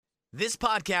This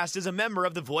podcast is a member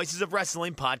of the Voices of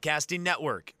Wrestling Podcasting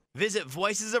Network. Visit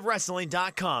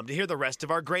voicesofwrestling.com to hear the rest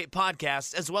of our great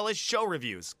podcasts, as well as show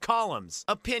reviews, columns,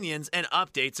 opinions, and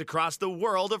updates across the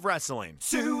world of wrestling.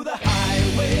 To the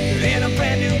highway in a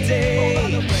brand new day. Over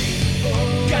the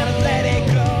rainbow, gotta let it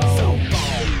go. So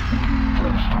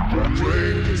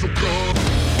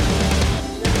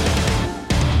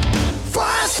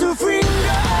fast to finger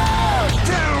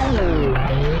down.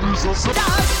 Dance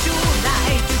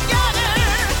tonight together.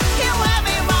 Here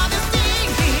everyone is singing.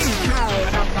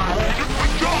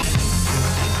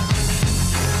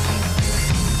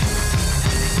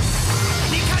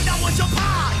 你看到我就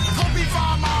怕，头皮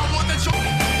发麻，我的手。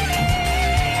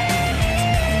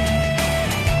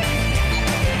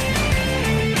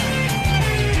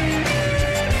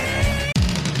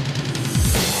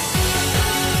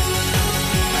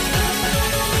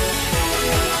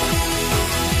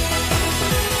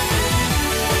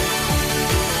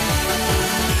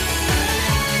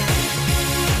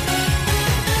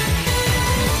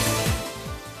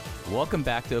Welcome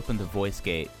back to Open the Voice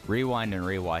Gate, Rewind and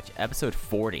Rewatch, episode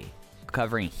 40,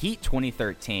 covering Heat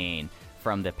 2013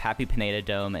 from the Pappy Pineda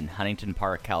Dome in Huntington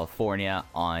Park, California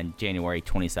on January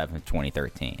 27th,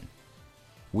 2013.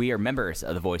 We are members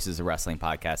of the Voices of Wrestling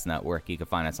Podcast Network. You can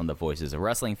find us on the Voices of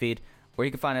Wrestling feed, or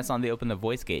you can find us on the Open the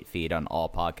Voice Gate feed on all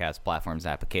podcast platforms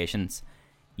and applications.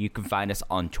 You can find us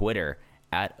on Twitter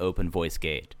at Open Voice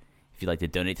Gate. If you'd like to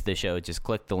donate to the show, just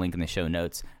click the link in the show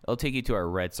notes. It'll take you to our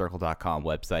redcircle.com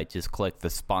website. Just click the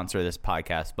sponsor this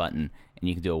podcast button, and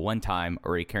you can do a one-time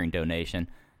or recurring donation.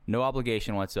 No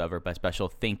obligation whatsoever, but special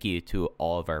thank you to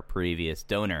all of our previous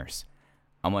donors.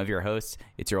 I'm one of your hosts.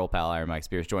 It's your old pal, Iron Mike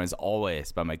Spears, joined as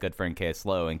always by my good friend Case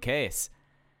Lowe. And Case,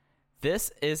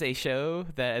 this is a show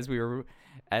that,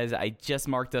 as I just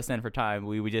marked us in for time,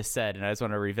 we just said, and I just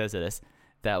want to revisit this,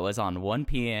 that was on 1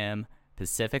 p.m.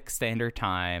 Pacific Standard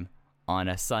Time on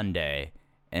a Sunday,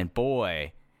 and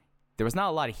boy, there was not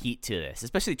a lot of heat to this,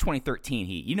 especially 2013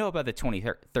 Heat. You know about the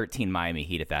 2013 Miami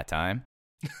Heat at that time.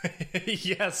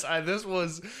 Yes, this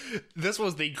was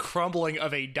the crumbling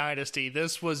of a dynasty.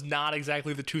 This was not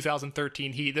exactly the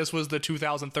 2013 Heat. This was the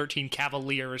 2013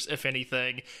 Cavaliers, if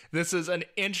anything. This is an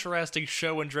interesting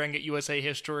show in Dragon Gate USA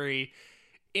history,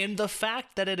 in the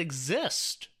fact that it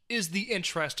exists is the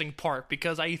interesting part,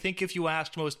 because I think if you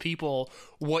asked most people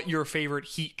what your favorite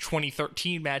Heat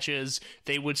 2013 match is,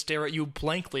 they would stare at you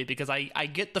blankly, because I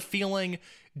get the feeling,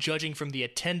 judging from the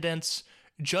attendance,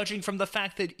 judging from the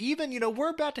fact that even, we're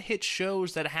about to hit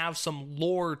shows that have some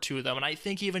lore to them, and I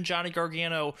think even John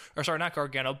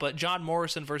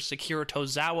Morrison versus Akira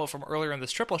Tozawa from earlier in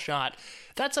this triple shot,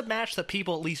 that's a match that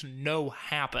people at least know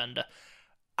happened.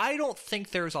 I don't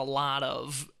think there's a lot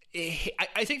of...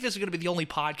 I think this is going to be the only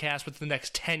podcast within the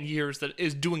next 10 years that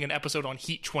is doing an episode on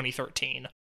Heat 2013.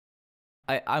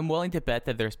 I'm willing to bet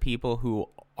that there's people who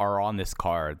are on this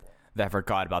card that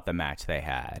forgot about the match they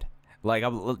had. Like,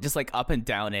 I'm just like up and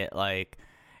down it. Like,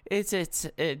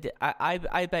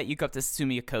 I bet you go up to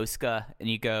Sumi Yokosuka and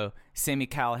you go, Sami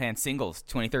Callihan singles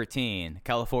 2013,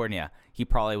 California. He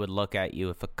probably would look at you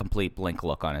with a complete blank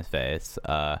look on his face.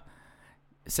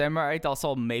 Samurai Del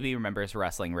Sol maybe remembers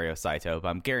wrestling Ryo Saito, but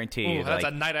I'm guaranteed. That's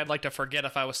a night I'd like to forget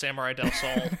if I was Samurai Del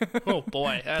Sol. Oh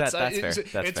boy, that's fair.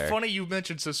 It's fair. Funny you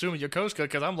mentioned Susumu Yokosuka,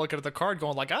 because I'm looking at the card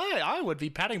going like, I would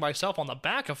be patting myself on the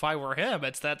back if I were him.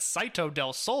 It's that Saito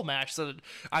Del Sol match that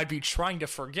I'd be trying to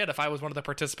forget if I was one of the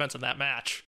participants in that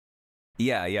match.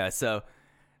 Yeah. So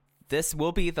this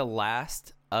will be the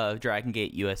last of Dragon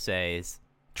Gate USA's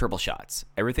triple shots.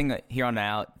 Everything that here on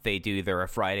out, they do either a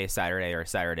Friday, Saturday, or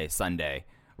Saturday, Sunday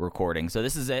recording. So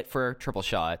this is it for triple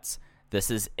shots.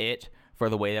 This is it for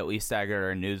the way that we staggered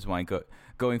our news line.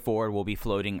 Going forward, we'll be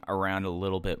floating around a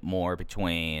little bit more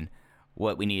between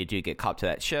what we need to do to get caught to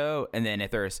that show, and then if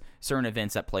there's certain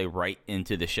events that play right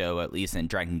into the show, at least in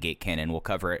Dragon Gate canon, we'll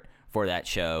cover it for that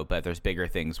show. But if there's bigger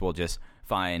things, we'll just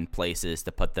find places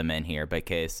to put them in here. But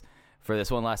Case, for this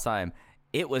one last time,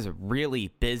 it was really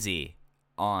busy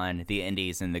on the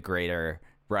indies in the greater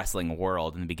wrestling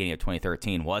world in the beginning of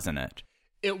 2013, wasn't it?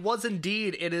 It was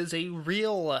indeed. It is a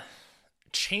real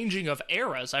changing of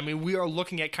eras. I mean, we are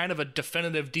looking at kind of a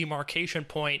definitive demarcation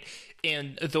point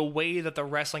in the way that the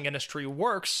wrestling industry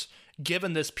works,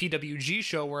 given this PWG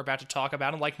show we're about to talk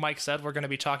about. And like Mike said, we're going to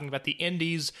be talking about the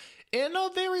indies and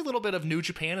a very little bit of New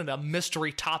Japan and a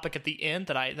mystery topic at the end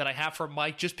that I have for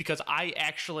Mike, just because I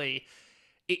actually...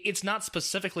 it's not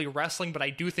specifically wrestling, but I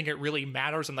do think it really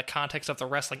matters in the context of the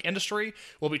wrestling industry.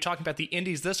 We'll be talking about the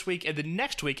indies this week, and then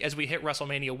next week, as we hit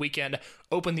WrestleMania weekend,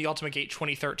 Open the Ultimate Gate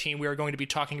 2013, we are going to be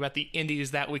talking about the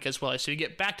indies that week as well. So you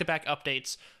get back-to-back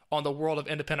updates on the world of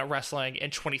independent wrestling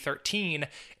in 2013,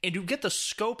 and to get the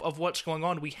scope of what's going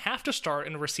on, we have to start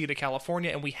in Reseda, California,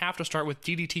 and we have to start with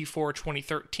DDT4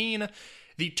 2013.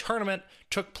 The tournament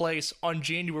took place on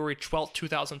January 12th,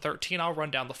 2013. I'll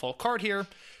run down the full card here.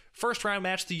 First round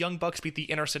match, the Young Bucks beat the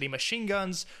Inner City Machine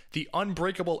Guns. The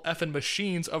Unbreakable Effin'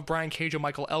 Machines of Brian Cage and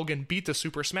Michael Elgin beat the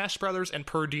Super Smash Brothers, and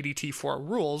per DDT4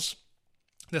 rules,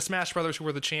 the Smash Brothers, who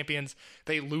were the champions,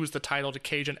 they lose the title to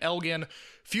Cage and Elgin.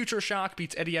 Future Shock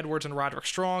beats Eddie Edwards and Roderick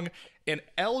Strong. And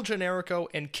El Generico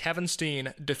and Kevin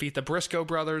Steen defeat the Briscoe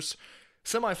Brothers.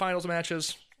 Semifinals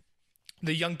matches,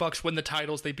 the Young Bucks win the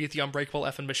titles. They beat the Unbreakable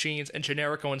Effin' Machines, and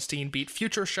Generico and Steen beat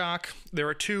Future Shock. There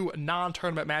are two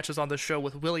non-tournament matches on this show,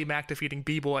 with Willie Mack defeating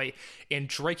B-Boy and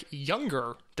Drake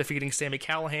Younger defeating Sami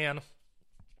Callihan.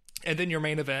 And then your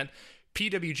main event,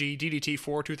 PWG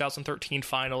DDT4 2013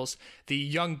 Finals. The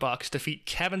Young Bucks defeat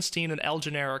Kevin Steen and El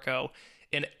Generico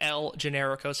in El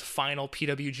Generico's final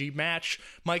PWG match.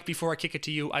 Mike, before I kick it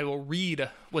to you, I will read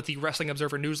what the Wrestling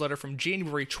Observer newsletter from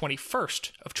January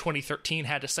 21st of 2013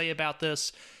 had to say about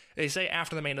this. They say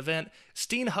after the main event,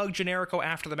 Steen hugged Generico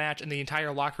after the match, and the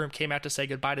entire locker room came out to say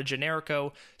goodbye to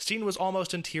Generico. Steen was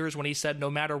almost in tears when he said, "No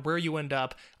matter where you end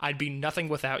up, I'd be nothing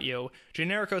without you."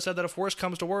 Generico said that if worse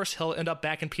comes to worse, he'll end up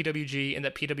back in PWG, and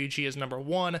that PWG is number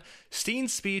one.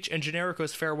 Steen's speech and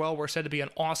Generico's farewell were said to be an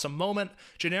awesome moment.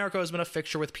 Generico has been a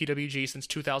fixture with PWG since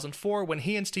 2004, when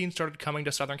he and Steen started coming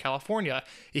to Southern California.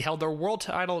 He held their world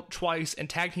title twice and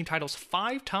tag team titles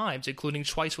 5 times, including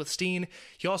twice with Steen.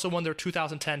 He also won their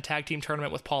 2010 tag team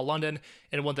tournament with Paul London,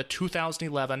 and won the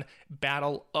 2011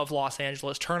 Battle of Los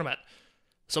Angeles tournament.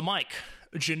 So, Mike,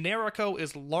 Generico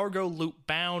is Largo Loop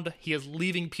bound. He is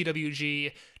leaving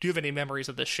PWG. Do you have any memories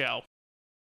of this show?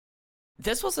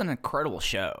 This was an incredible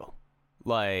show.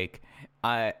 Like,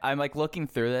 I'm like looking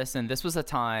through this, and this was a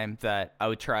time that I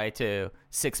would try to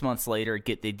 6 months later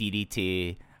get the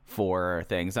DDT for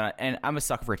things. And I'm a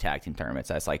sucker for tag team tournaments.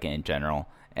 That's like in general.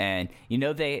 And, you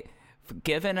know,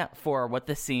 given for what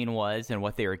the scene was and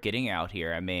what they were getting out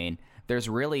here, I mean, there's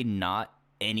really not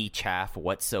any chaff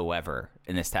whatsoever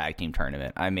in this tag team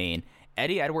tournament. I mean,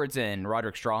 Eddie Edwards and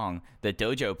Roderick Strong, the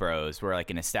Dojo Bros, were like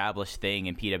an established thing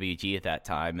in PWG at that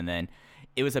time. And then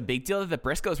it was a big deal that the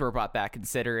Briscoes were brought back,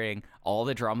 considering all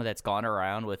the drama that's gone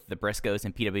around with the Briscoes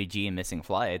and PWG and missing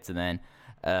flights. And then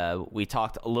we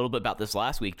talked a little bit about this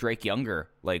last week, Drake Younger.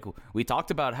 Like, we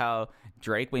talked about how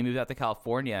Drake, when he moved out to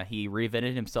California, he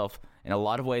reinvented himself in a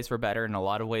lot of ways for better and a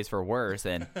lot of ways for worse.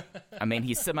 And I mean,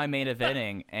 he's semi-main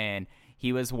eventing, and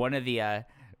he was one of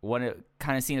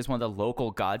kind of seen as one of the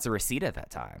local gods of Reseda at that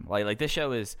time. Like this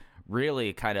show is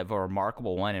really kind of a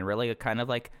remarkable one, and really kind of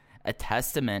like a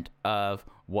testament of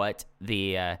what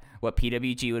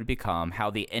PWG would become,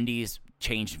 how the indies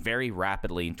changed very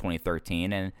rapidly in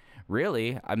 2013. And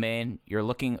really, I mean, you're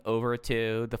looking over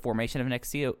to the formation of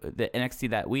NXT, the NXT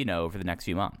that we know over the next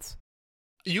few months.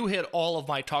 You hit all of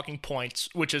my talking points,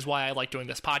 which is why I like doing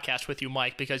this podcast with you,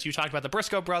 Mike, because you talked about the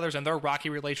Briscoe brothers and their rocky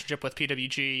relationship with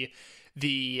PWG.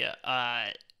 The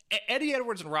Eddie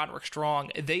Edwards and Roderick Strong,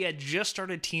 they had just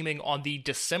started teaming on the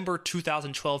December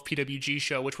 2012 PWG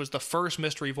show, which was the first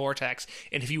Mystery Vortex.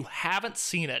 And if you haven't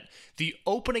seen it, the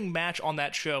opening match on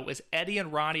that show is Eddie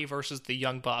and Roddy versus the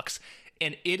Young Bucks.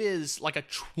 And it is like a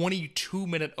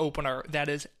 22-minute opener that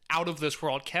is out of this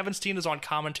world. Kevin Steen is on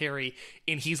commentary,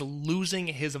 and he's losing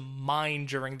his mind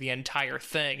during the entire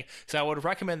thing. So I would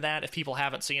recommend that if people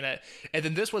haven't seen it. And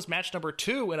then this was match number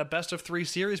 2 in a best-of-3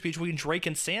 series between Drake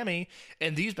and Sammy,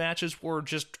 and these matches were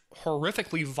just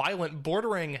horrifically violent,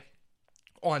 bordering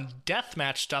on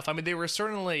deathmatch stuff. I mean, they were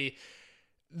certainly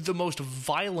the most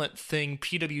violent thing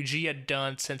PWG had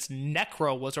done since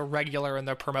Necro was a regular in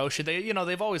their promotion.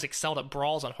 They've always excelled at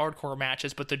brawls and hardcore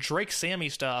matches, but the Drake Sammy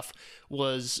stuff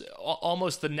was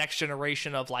almost the next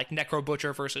generation of like Necro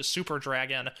Butcher versus Super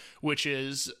Dragon, which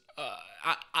is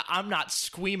I'm not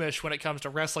squeamish when it comes to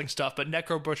wrestling stuff, but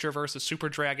Necro Butcher versus Super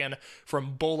Dragon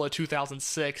from Bola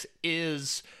 2006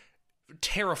 is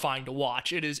terrifying to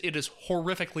watch. It is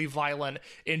horrifically violent,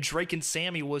 and Drake and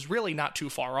Sammy was really not too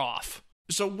far off.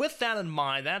 So with that in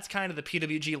mind, that's kind of the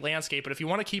PWG landscape. But if you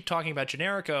want to keep talking about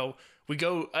Generico, we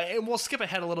go, and we'll skip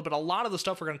ahead a little bit. A lot of the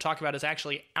stuff we're going to talk about is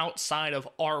actually outside of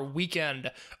our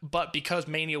weekend. But because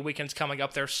Mania weekend's coming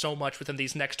up, there's so much within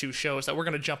these next 2 shows that we're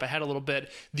going to jump ahead a little bit.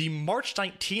 The March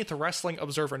 19th Wrestling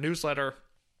Observer newsletter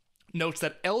notes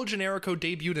that El Generico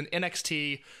debuted in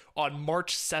NXT on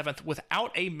March 7th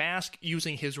without a mask,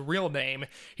 using his real name.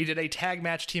 He did a tag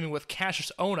match teaming with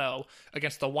Cassius Ohno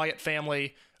against the Wyatt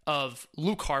family of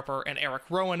Luke Harper and Eric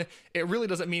Rowan. It really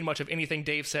doesn't mean much of anything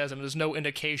Dave says, and there's no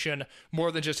indication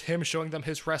more than just him showing them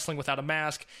his wrestling without a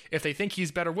mask. If they think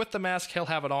he's better with the mask, he'll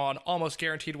have it on. Almost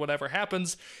guaranteed whatever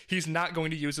happens, he's not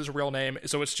going to use his real name,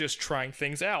 so it's just trying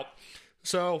things out.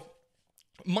 So,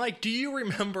 Mike, do you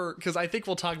remember, because I think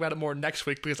we'll talk about it more next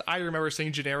week, because I remember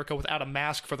seeing Generico without a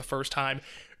mask for the first time.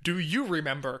 Do you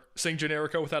remember seeing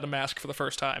Generico without a mask for the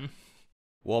first time?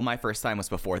 Well, my first time was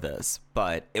before this,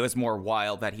 but it was more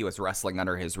wild that he was wrestling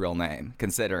under his real name,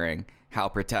 considering how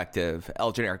protective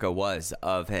El Generico was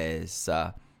of his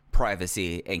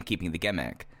privacy and keeping the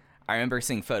gimmick. I remember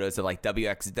seeing photos of like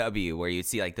WXW where you'd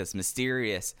see like this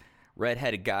mysterious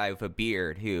redheaded guy with a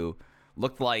beard who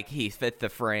looked like he fit the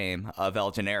frame of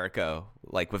El Generico,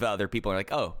 like with other people are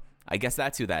like, oh, I guess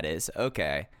that's who that is.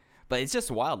 Okay. But it's just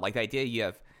wild. Like the idea you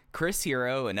have Chris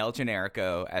Hero and El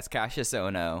Generico as Cassius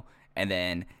Ohno, and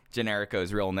then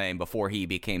Generico's real name before he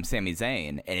became Sami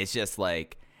Zayn. And it's just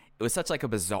like, it was such like a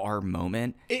bizarre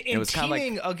moment. It was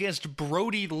teaming like against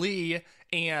Brody Lee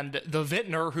and the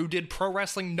Vintner, who did Pro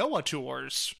Wrestling Noah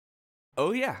tours.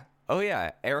 Oh yeah.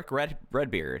 Eric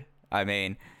Redbeard. I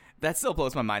mean, that still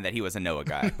blows my mind that he was a Noah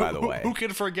guy, by the way. Who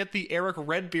can forget the Eric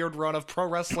Redbeard run of Pro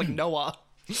Wrestling Noah?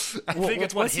 I think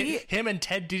it's what him and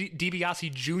Ted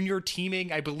DiBiase Jr.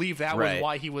 teaming. I believe that was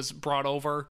why he was brought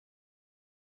over.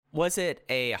 Was it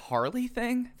a Harley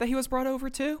thing that he was brought over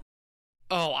to?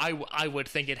 Oh, I would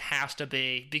think it has to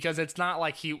be, because it's not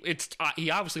like he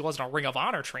obviously wasn't a Ring of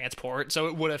Honor transport, so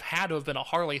it would have had to have been a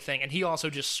Harley thing, and he also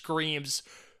just screams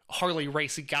Harley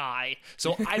race guy,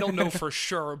 so I don't know for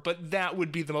sure, but that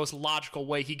would be the most logical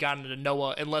way he got into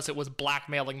Noah, unless it was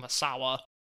blackmailing Masawa.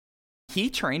 He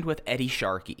trained with Eddie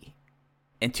Sharkey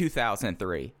in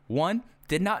 2003. One,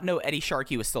 did not know Eddie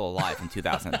Sharkey was still alive in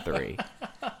 2003.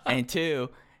 And two,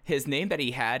 his name that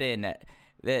he had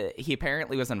he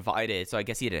apparently was invited, so I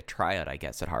guess he had a tryout,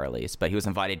 at Harley's, but he was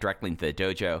invited directly into the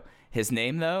dojo. His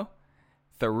name, though,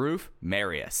 Tharuf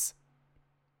Marius.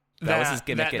 That was his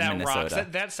gimmick in Minnesota.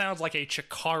 Rocks. That sounds like a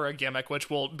Chikara gimmick,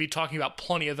 which we'll be talking about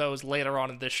plenty of those later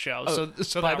on in this show.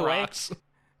 So that rocks.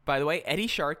 By the way, Eddie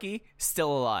Sharkey,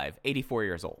 still alive, 84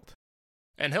 years old.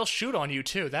 And he'll shoot on you,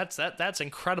 too. That's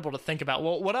incredible to think about.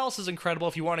 Well, what else is incredible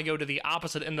if you want to go to the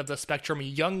opposite end of the spectrum?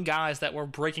 Young guys that were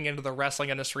breaking into the wrestling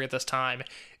industry at this time.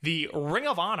 The Ring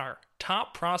of Honor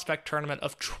Top Prospect Tournament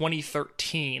of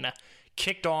 2013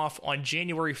 kicked off on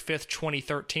January 5th,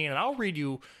 2013. And I'll read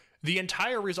you the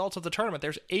entire results of the tournament.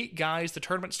 There's 8 guys. The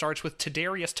tournament starts with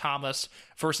Tadarius Thomas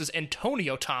versus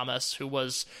Antonio Thomas, who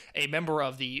was a member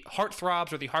of the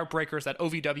Heartthrobs or the Heartbreakers, that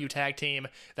OVW tag team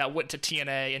that went to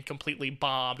TNA and completely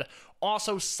bombed.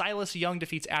 Also, Silas Young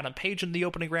defeats Adam Page in the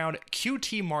opening round.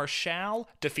 QT Marshall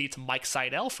defeats Mike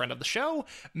Seidel, friend of the show.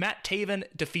 Matt Taven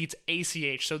defeats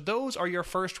ACH. So those are your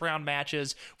first round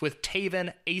matches with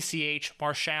Taven, ACH,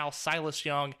 Marshall, Silas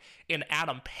Young, and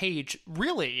Adam Page.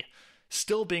 Really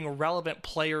still being relevant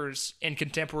players in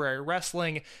contemporary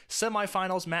wrestling.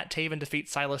 Semifinals, Matt Taven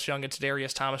defeats Silas Young and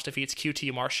Tadarius Thomas defeats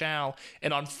QT Marshall.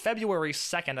 And on February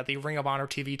 2nd at the Ring of Honor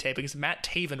TV tapings, Matt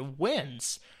Taven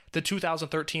wins the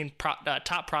 2013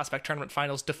 Top Prospect Tournament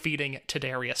Finals, defeating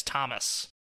Tadarius Thomas.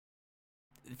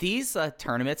 These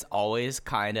tournaments always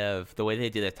kind of, the way they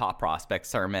do the Top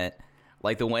Prospects Tournament,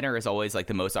 like the winner is always like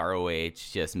the most ROH,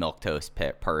 just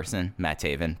milquetoast person, Matt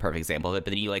Taven, perfect example of it.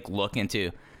 But then you like look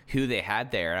into who they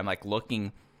had there, and I'm like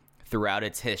looking throughout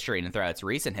its history and throughout its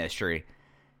recent history.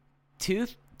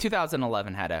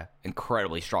 2011 had an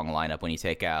incredibly strong lineup when you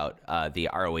take out the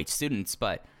ROH students,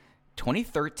 but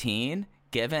 2013,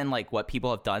 given like what people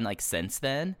have done like since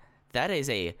then, that is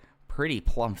a pretty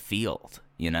plumb field,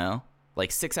 you know?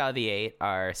 Like 6 out of the 8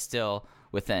 are still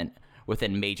within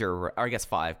major, or I guess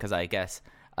 5, because I guess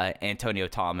Antonio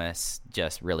Thomas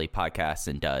just really podcasts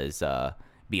and does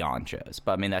Beyond shows.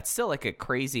 But I mean, that's still like a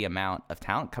crazy amount of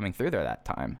talent coming through there that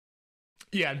time.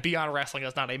 Yeah, and Beyond Wrestling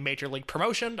is not a major league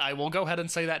promotion. I will go ahead and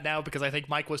say that now because I think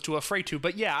Mike was too afraid to.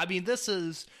 But yeah, I mean, this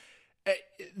is...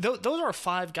 those are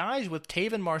 5 guys with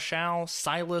Taven, Marshall,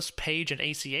 Silas, Page, and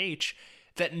ACH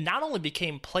that not only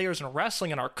became players in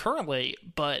wrestling and are currently,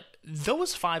 but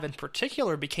those 5 in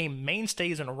particular became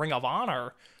mainstays in Ring of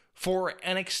Honor for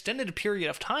an extended period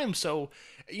of time. So,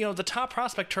 you know, the Top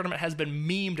Prospect Tournament has been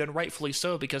memed, and rightfully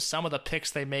so, because some of the picks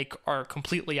they make are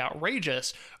completely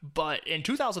outrageous. But in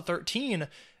 2013,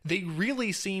 they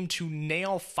really seem to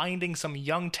nail finding some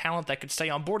young talent that could stay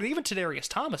on board. And even Tadarius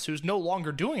Thomas, who's no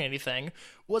longer doing anything,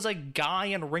 was a guy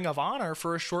in Ring of Honor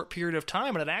for a short period of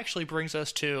time. And it actually brings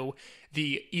us to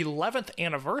the 11th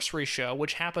anniversary show,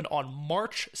 which happened on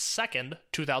March 2nd,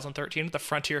 2013 at the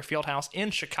Frontier Fieldhouse in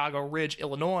Chicago Ridge,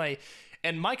 Illinois.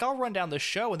 And Mike, I'll run down this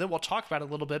show and then we'll talk about it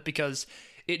a little bit because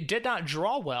it did not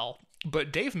draw well.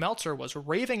 But Dave Meltzer was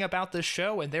raving about this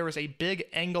show, and there is a big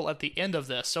angle at the end of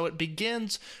this. So it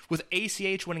begins with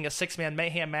ACH winning a six-man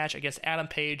mayhem match against Adam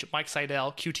Page, Mike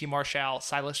Seidel, QT Marshall,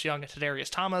 Silas Young, and Tadarius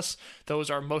Thomas.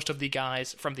 Those are most of the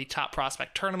guys from the Top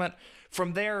Prospect Tournament.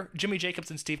 From there, Jimmy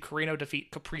Jacobs and Steve Corino defeat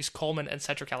Caprice Coleman and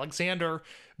Cedric Alexander.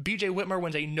 BJ Whitmer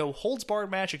wins a no-holds-barred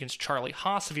match against Charlie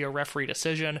Haas via referee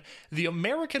decision. The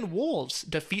American Wolves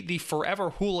defeat the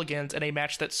Forever Hooligans in a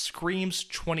match that screams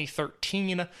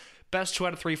 2013. Best 2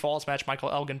 out of 3 falls match,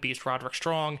 Michael Elgin beats Roderick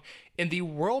Strong. In the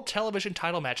World Television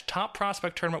title match, Top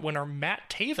Prospect Tournament winner Matt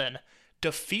Taven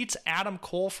defeats Adam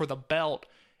Cole for the belt.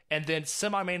 And then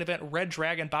semi-main event, Red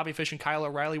Dragon, Bobby Fish, and Kyle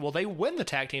O'Reilly, well, they win the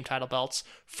tag team title belts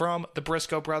from the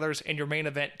Briscoe brothers. And your main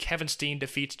event, Kevin Steen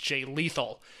defeats Jay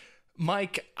Lethal.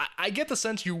 Mike, I get the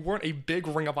sense you weren't a big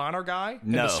Ring of Honor guy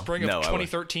in the spring of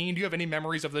 2013. Do you have any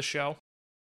memories of this show?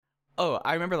 Oh,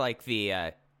 I remember like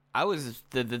the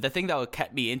thing that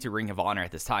kept me into Ring of Honor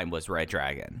at this time was Red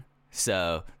Dragon.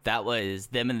 So that was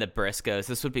them and the Briscoes.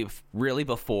 This would be really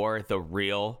before the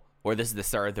real, or this is the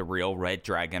start of the real Red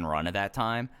Dragon run at that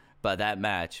time. But that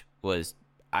match was,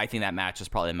 I think that match was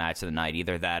probably the match of the night,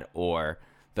 either that or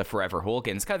the Forever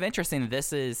Hooligans. It's kind of interesting that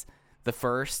this is the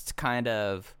first kind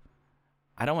of,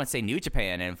 I don't want to say New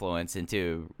Japan influence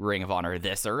into Ring of Honor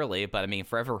this early, but I mean,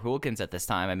 Forever Hooligans at this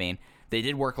time, I mean, they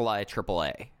did work a lot at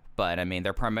AAA. But, I mean,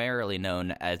 they're primarily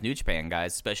known as New Japan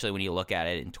guys, especially when you look at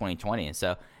it in 2020. And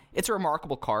so it's a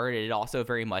remarkable card. It also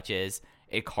very much is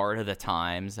a card of the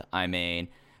times. I mean,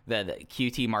 the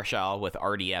QT Marshall with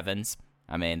R.D. Evans,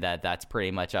 I mean, that's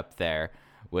pretty much up there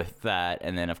with that.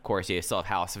 And then, of course, you still have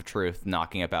House of Truth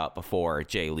knocking about before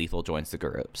Jay Lethal joins the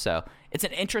group. So it's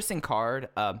an interesting card.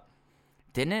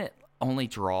 Didn't it only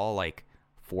draw, like,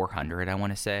 400, I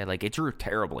want to say? Like, it drew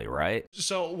terribly, right?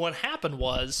 So what happened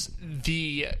was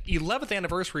the 11th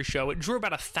anniversary show, it drew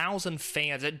about 1,000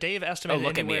 fans. Dave estimated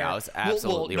look anywhere... at me, I was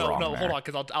absolutely wrong. No, hold on,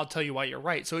 because I'll tell you why you're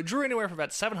right. So it drew anywhere from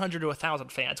about 700 to 1,000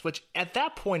 fans, which at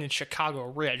that point in Chicago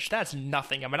Ridge, that's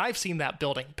nothing. I mean, I've seen that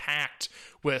building packed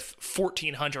with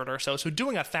 1,400 or so. So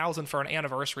doing 1,000 for an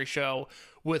anniversary show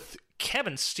with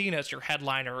Kevin Steen as your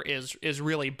headliner is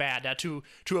really bad. Now, to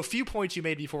a few points you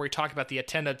made before we talk about the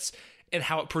attendance and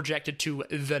how it projected to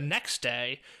the next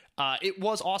day, it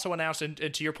was also announced, and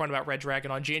to your point about Red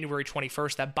Dragon, on January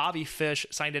 21st that Bobby Fish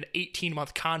signed an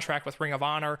 18-month contract with Ring of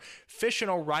Honor. Fish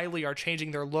and O'Reilly are changing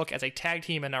their look as a tag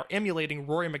team and are emulating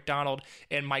Rory McDonald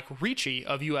and Mike Ricci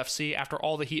of UFC after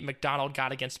all the heat McDonald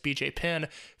got against BJ Penn.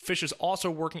 Fish is also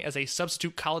working as a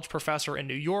substitute college professor in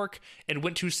New York and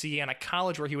went to Siena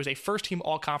College, where he was a first-team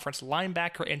all-conference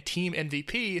linebacker and team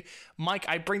MVP. Mike,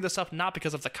 I bring this up not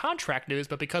because of the contract news,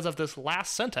 but because of this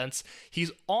last sentence.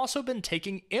 He's also been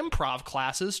taking improv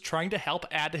classes trying to help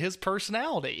add to his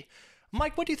personality.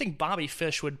 Mike, what do you think Bobby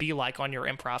Fish would be like on your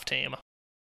improv team?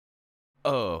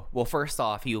 Oh, well, first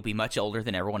off, he will be much older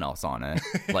than everyone else on it.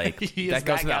 Like, that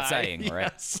goes without saying,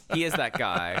 right? Yes. He is that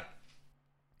guy.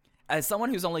 As someone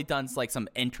who's only done like some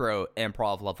intro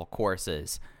improv level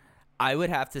courses, I would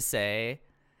have to say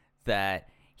that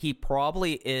he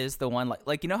probably is the one,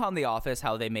 like you know how in The Office,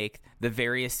 how they make the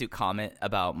very astute comment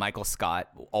about Michael Scott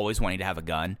always wanting to have a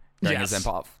gun during his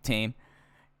improv team?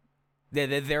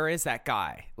 There is that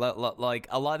guy. Like,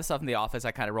 a lot of stuff in The Office,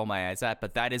 I kind of roll my eyes at,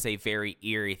 but that is a very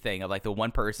eerie thing of, like, the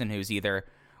one person who's either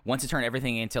wants to turn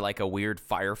everything into, like, a weird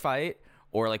firefight,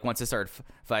 or, like, wants to start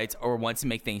fights, or wants to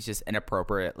make things just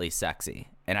inappropriately sexy.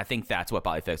 And I think that's what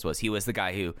Bobby Fish was. He was the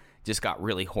guy who just got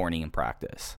really horny in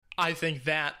practice. I think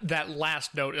that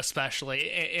last note especially,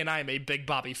 and I'm a big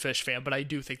Bobby Fish fan, but I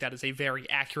do think that is a very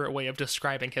accurate way of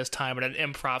describing his time in an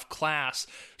improv class.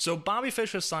 So Bobby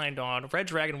Fish is signed on, Red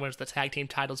Dragon wins the tag team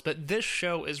titles, but this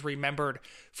show is remembered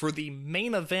for the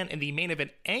main event and the main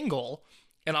event angle,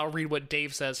 and I'll read what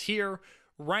Dave says here.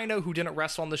 Rhino, who didn't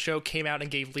wrestle on the show, came out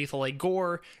and gave Lethal a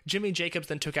gore. Jimmy Jacobs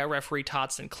then took out referee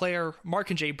Todd Sinclair.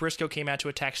 Mark and Jay Briscoe came out to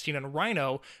attack Steen and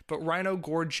Rhino, but Rhino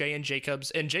gored Jay and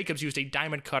Jacobs used a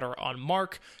diamond cutter on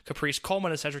Mark. Caprice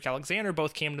Coleman and Cedric Alexander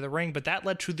both came to the ring, but that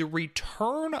led to the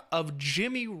return of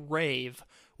Jimmy Rave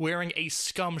wearing a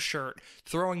scum shirt,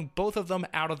 throwing both of them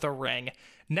out of the ring.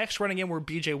 Next running in were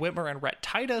BJ Whitmer and Rhett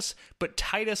Titus, but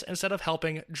Titus, instead of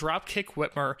helping, drop-kicked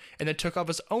Whitmer and then took off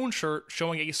his own shirt,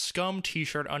 showing a Scum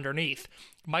t-shirt underneath.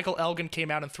 Michael Elgin came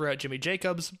out and threw out Jimmy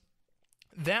Jacobs.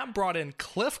 That brought in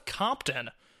Cliff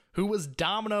Compton, who was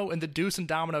Domino in the Deuce and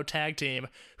Domino tag team,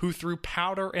 who threw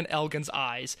powder in Elgin's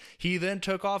eyes. He then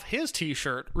took off his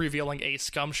t-shirt, revealing a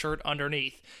Scum shirt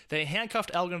underneath. They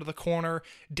handcuffed Elgin to the corner.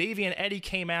 Davey and Eddie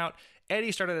came out.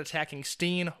 Eddie started attacking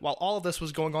Steen. While all of this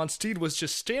was going on, Steen was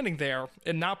just standing there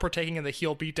and not partaking in the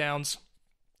heel beatdowns,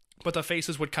 but the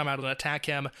faces would come out and attack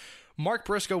him. Mark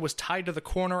Briscoe was tied to the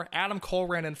corner. Adam Cole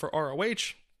ran in for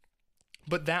ROH.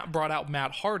 But that brought out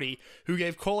Matt Hardy, who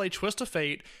gave Cole a twist of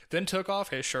fate, then took off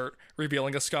his shirt,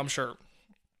 revealing a Scum shirt.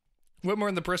 Whitmer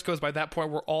and the Briscoes by that point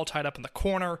were all tied up in the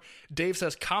corner. Dave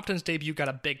says Compton's debut got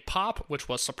a big pop, which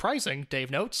was surprising,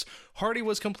 Dave notes. Hardy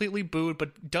was completely booed,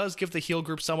 but does give the heel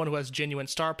group someone who has genuine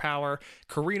star power.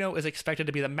 Carino is expected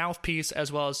to be the mouthpiece,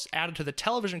 as well as added to the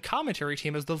television commentary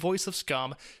team as the voice of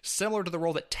Scum, similar to the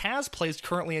role that Taz plays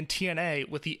currently in TNA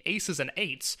with the Aces and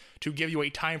Eights, to give you a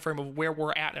time frame of where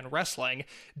we're at in wrestling.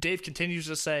 Dave continues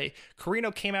to say, Carino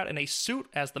came out in a suit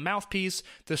as the mouthpiece.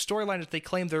 The storyline is they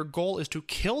claim their goal is to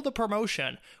kill the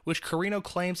promotion, which Carino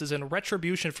claims is in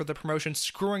retribution for the promotion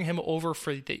screwing him over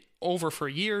for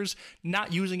years,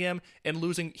 not using him, and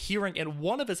losing hearing in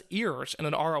one of his ears in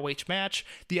an ROH match.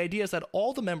 The idea is that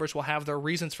all the members will have their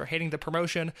reasons for hating the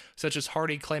promotion, such as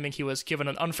Hardy claiming he was given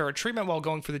an unfair treatment while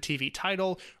going for the TV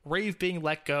title, Rave being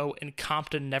let go, and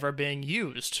Compton never being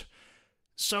used.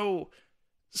 So,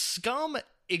 Scum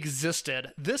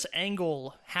existed. This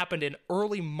angle happened in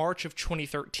early March of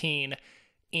 2013,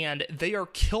 and they are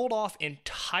killed off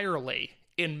entirely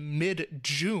in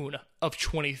mid-June of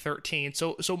 2013.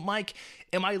 So Mike,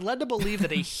 am I led to believe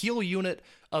that a heel unit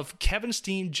of Kevin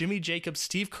Steen, Jimmy Jacobs,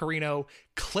 Steve Carino,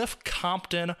 Cliff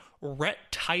Compton, Rhett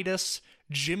Titus,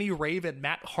 Jimmy Rave, and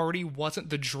Matt Hardy wasn't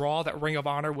the draw that Ring of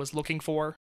Honor was looking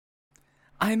for?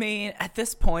 I mean, at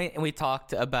this point, and we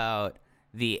talked about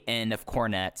the end of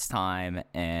Cornette's time,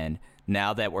 and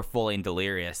now that we're fully in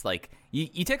Delirious, like,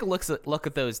 you take a look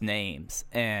at those names,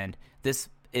 and this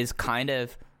is kind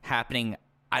of happening,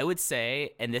 I would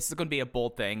say, and this is going to be a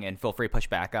bold thing, and feel free to push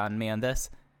back on me on this.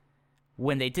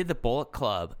 When they did the Bullet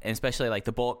Club, and especially like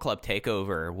the Bullet Club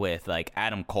takeover with like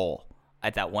Adam Cole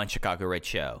at that one Chicago Red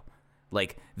show,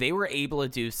 like they were able to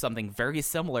do something very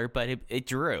similar, but it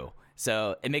drew.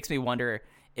 So it makes me wonder,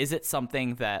 is it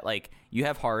something that, like, you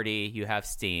have Hardy, you have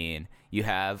Steen, you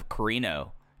have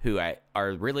Carino, who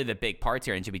are really the big parts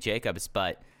here in Jimmy Jacobs,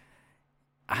 but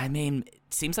I mean,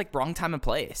 it seems like wrong time and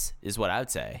place is what I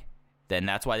would say. Then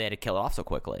that's why they had to kill it off so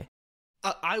quickly.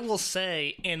 I will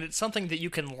say, and it's something that you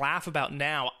can laugh about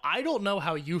now, I don't know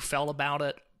how you felt about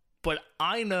it, but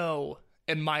I know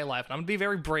in my life, and I'm going to be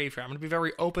very brave here, I'm going to be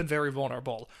very open, very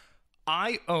vulnerable,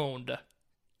 I owned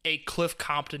a Cliff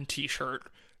Compton t-shirt.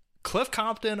 Cliff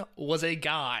Compton was a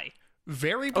guy,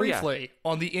 very briefly,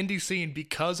 on the indie scene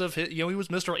because of his, he was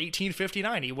Mr.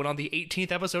 1859. He went on the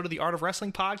 18th episode of the Art of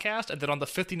Wrestling podcast, and then on the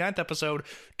 59th episode,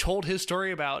 told his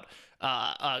story about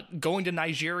going to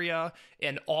Nigeria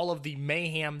and all of the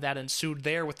mayhem that ensued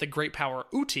there with the Great Power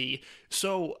Uti.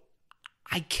 So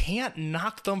I can't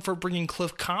knock them for bringing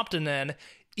Cliff Compton in,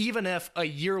 even if a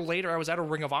year later I was at a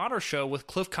Ring of Honor show with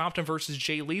Cliff Compton versus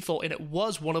Jay Lethal, and it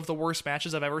was one of the worst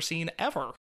matches I've ever seen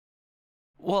ever.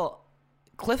 Well,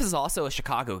 Cliff is also a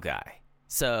Chicago guy.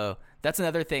 So that's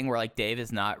another thing where, like, Dave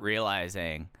is not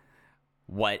realizing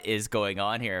what is going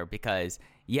on here because,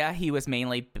 yeah, he was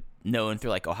mainly known through,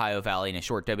 like, Ohio Valley and a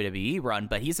short WWE run,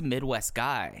 but he's a Midwest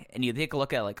guy. And you take a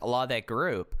look at, like, a lot of that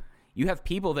group, you have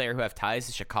people there who have ties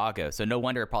to Chicago. So no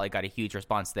wonder it probably got a huge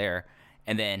response there.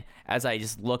 And then as I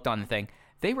just looked on the thing,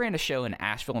 they ran a show in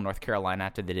Asheville, North Carolina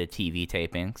after they did TV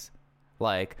tapings.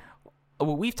 Like,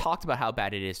 we've talked about how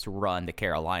bad it is to run the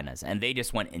Carolinas, and they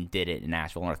just went and did it in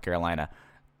Asheville, North Carolina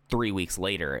 3 weeks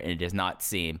later, and it does not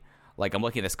seem like, I'm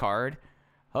looking at this card.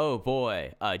 Oh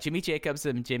boy, Jimmy Jacobs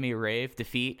and Jimmy Rave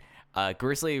defeat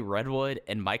Grizzly Redwood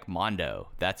and Mike Mondo.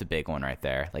 That's a big one right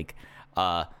there. Like,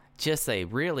 just a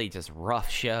really just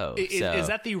rough show. Is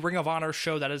that the Ring of Honor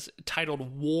show that is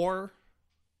titled War?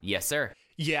 Yes, sir.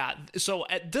 Yeah, so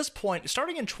at this point,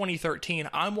 starting in 2013,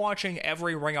 I'm watching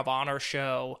every Ring of Honor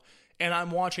show, and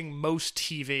I'm watching most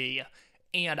TV,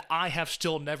 and I have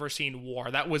still never seen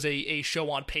War. That was a show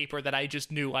on paper that I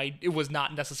just knew it was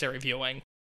not necessary viewing.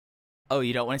 Oh,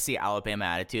 you don't want to see Alabama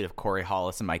Attitude of Corey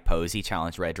Hollis and Mike Posey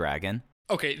challenge Red Dragon?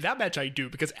 Okay, that match I do,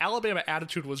 because Alabama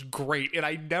Attitude was great, and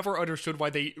I never understood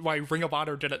why Ring of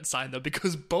Honor didn't sign them,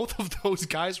 because both of those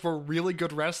guys were really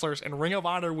good wrestlers, and Ring of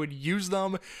Honor would use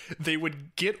them, they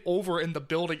would get over in the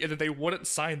building, and then they wouldn't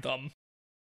sign them.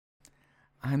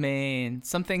 I mean,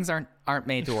 some things aren't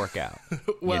made to work out.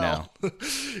 Well,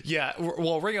 yeah.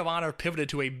 Well, Ring of Honor pivoted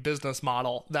to a business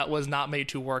model that was not made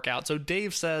to work out. So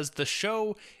Dave says the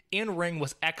show in ring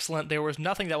was excellent. There was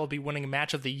nothing that would be winning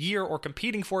match of the year or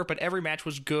competing for it, but every match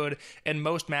was good, and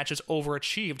most matches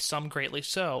overachieved, some greatly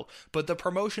so. But the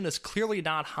promotion is clearly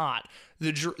not hot.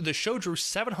 The show drew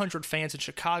 700 fans in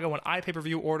Chicago, and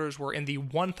iPay-per-view orders were in the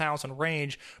 1,000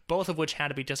 range, both of which had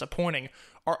to be disappointing.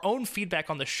 Our own feedback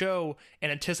on the show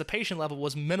and anticipation level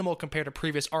was minimal compared to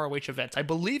previous ROH events. I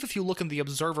believe if you look in the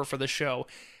Observer for the show,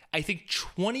 I think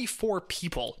 24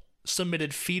 people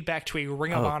submitted feedback to a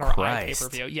Ring of Honor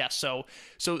iPay-per-view. Yeah, so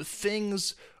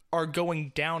things are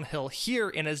going downhill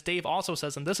here, and as Dave also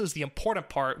says, and this is the important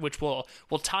part, which will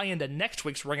tie into next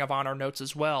week's Ring of Honor notes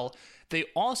as well, they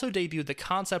also debuted the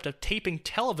concept of taping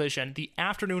television the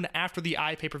afternoon after the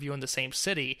iPay-per-view in the same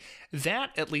city.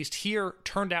 That, at least here,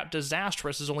 turned out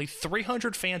disastrous, as only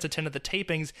 300 fans attended the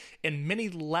tapings, and many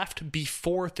left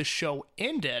before the show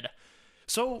ended.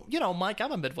 So, Mike,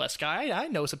 I'm a Midwest guy. I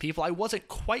know some people. I wasn't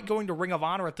quite going to Ring of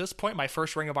Honor at this point. My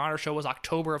first Ring of Honor show was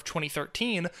October of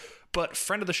 2013, but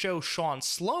friend of the show, Sean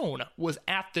Sloan, was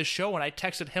at this show, and I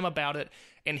texted him about it,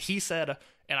 and he said,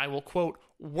 and I will quote,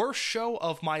 "Worst show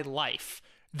of my life.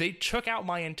 They took out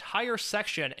my entire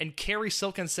section, and Carrie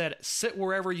Silkin said, 'Sit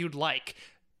wherever you'd like.'"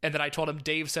 And then I told him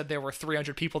Dave said there were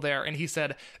 300 people there, and he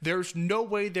said, "There's no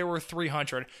way there were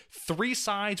 300. 3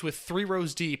 sides with 3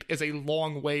 rows deep is a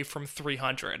long way from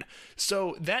 300.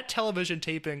 So that television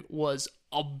taping was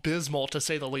abysmal, to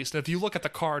say the least. And if you look at the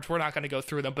cards, we're not going to go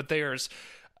through them, but there's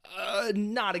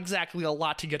not exactly a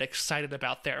lot to get excited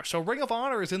about there. So Ring of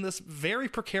Honor is in this very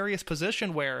precarious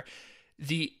position where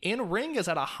the in-ring is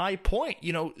at a high point.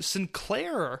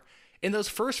 Sinclair, in those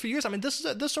first few years, I mean, this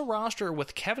is a roster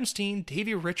with Kevin Steen,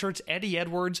 Davey Richards, Eddie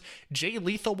Edwards, Jay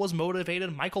Lethal was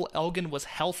motivated, Michael Elgin was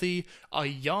healthy, a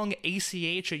young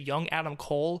ACH, a young Adam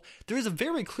Cole. There's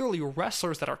very clearly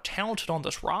wrestlers that are talented on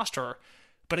this roster.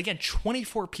 But again,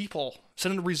 24 people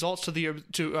sending results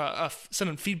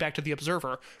sending feedback to the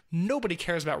Observer. Nobody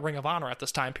cares about Ring of Honor at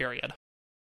this time period.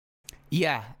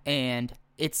 Yeah, and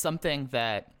it's something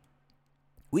that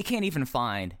we can't even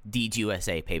find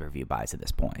DGUSA pay-per-view buys at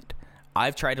this point.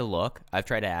 I've tried to look. I've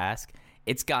tried to ask.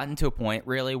 It's gotten to a point,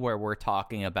 really, where we're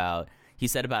talking about, he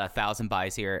said about 1,000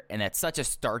 buys here, and that's such a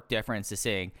stark difference to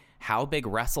seeing how big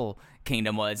Wrestle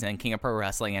Kingdom was and King of Pro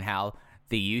Wrestling and how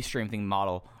the Ustream thing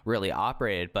model really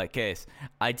operated. But case,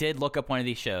 I did look up one of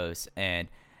these shows, and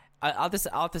I'll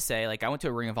have to say, like, I went to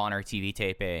a Ring of Honor TV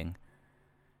taping.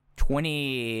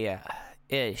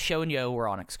 Show and Yo were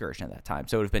on excursion at that time,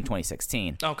 so it would have been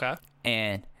 2016. Okay.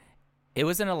 And it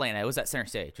was in Atlanta. It was at Center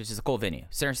Stage, which is a cool venue.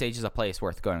 Center Stage is a place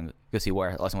worth going to go see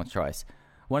where less than one's choice.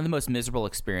 One of the most miserable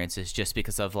experiences, just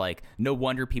because of, like, no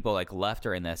wonder people, like, left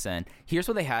during this. And here's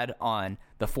what they had on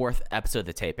the 4th episode of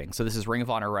the taping. So this is Ring of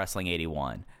Honor Wrestling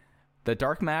 81. The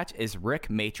dark match is Rick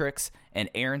Matrix and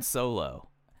Aaron Solo.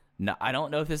 Now, I don't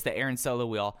know if this is the Aaron Solo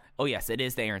we all... Oh, yes, it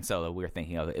is the Aaron Solo we were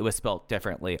thinking of. It was spelled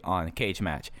differently on the cage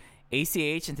match.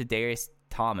 ACH and Darius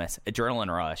Thomas,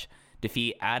 Adrenaline Rush,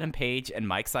 defeat Adam Page and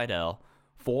Mike Seidel.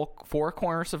 Four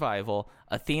Corner Survival.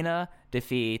 Athena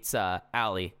defeats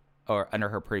Allie, or under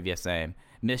her previous name,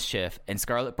 Mischief, and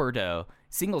Scarlett Bordeaux.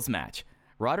 Singles match.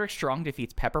 Roderick Strong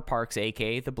defeats Pepper Parks,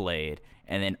 a.k.a. The Blade.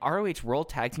 And then ROH World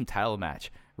Tag Team title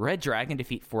match. Red Dragon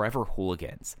defeat Forever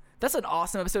Hooligans. That's an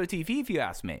awesome episode of TV, if you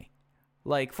ask me.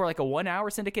 Like, for like a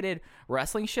 1-hour syndicated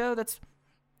wrestling show, that's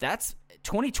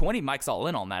 2020. Mike's all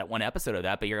in on that, one episode of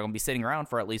that, but you're going to be sitting around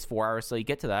for at least 4 hours till you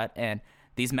get to that, and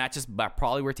these matches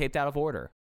probably were taped out of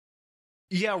order.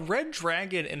 Yeah, Red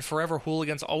Dragon and Forever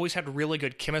Hooligans always had really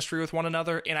good chemistry with one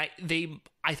another, and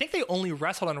I think they only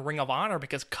wrestled in Ring of Honor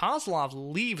because Kozlov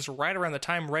leaves right around the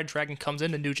time Red Dragon comes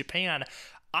into New Japan.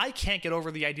 I can't get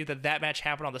over the idea that match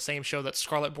happened on the same show that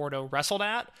Scarlett Bordeaux wrestled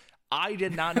at. I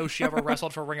did not know she ever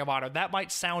wrestled for Ring of Honor. That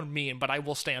might sound mean, but I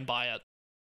will stand by it.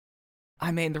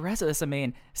 I mean, the rest of this,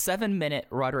 7-minute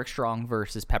Roderick Strong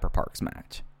versus Pepper Parks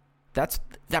match. That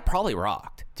probably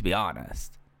rocked, to be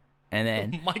honest. And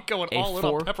then Mike going all in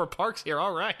on Pepper Parks here.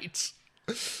 All right.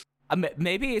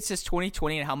 Maybe it's just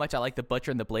 2020 and how much I like the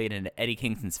Butcher and the Blade and Eddie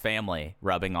Kingston's family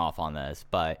rubbing off on this.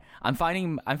 But I'm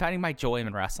finding my joy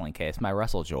in wrestling, Case, my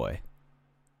wrestle joy.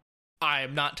 I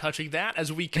am not touching that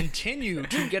as we continue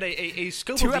to get a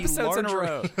scope Two of the episodes in a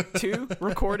larger... row. 2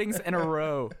 recordings in a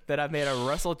row that I've made a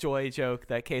Russell Joy joke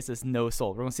that Case is no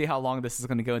soul. We're going to see how long this is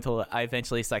going to go until I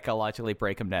eventually psychologically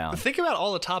break him down. Think about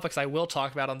all the topics I will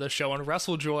talk about on this show, and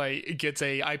Russell Joy gets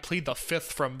I plead the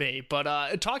fifth from me.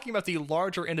 But talking about the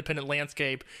larger independent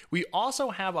landscape, we also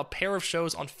have a pair of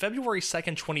shows on February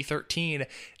 2nd, 2013,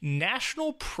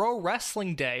 National Pro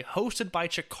Wrestling Day, hosted by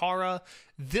Chikara.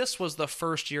 This was the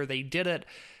first year they did it.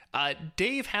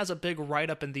 Dave has a big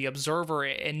write-up in The Observer,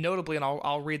 and notably, and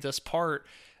I'll read this part,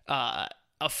 a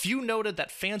few noted that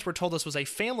fans were told this was a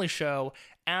family show,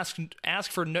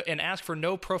 asked for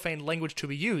no profane language to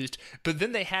be used, but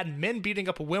then they had men beating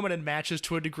up women in matches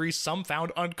to a degree some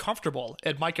found uncomfortable.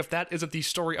 And Mike, if that isn't the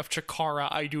story of Chikara,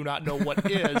 I do not know what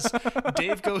is.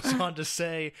 Dave goes on to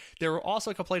say, there were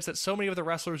also complaints that so many of the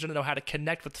wrestlers didn't know how to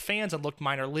connect with fans and looked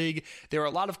minor league. There were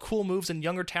a lot of cool moves and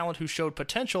younger talent who showed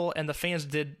potential, and the fans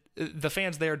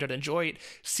there did enjoy it.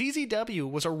 CZW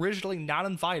was originally not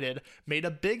invited, made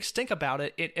a big stink about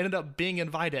it, it ended up being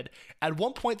invited. At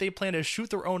one point, they planned to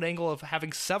shoot their own angle of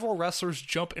having several wrestlers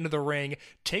jump into the ring,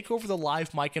 take over the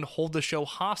live mic, and hold the show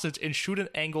hostage and shoot an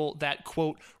angle that,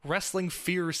 quote, wrestling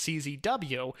fears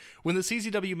CZW. When the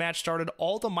CZW match started,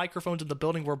 all the microphones in the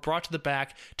building were brought to the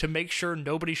back to make sure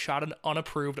nobody shot an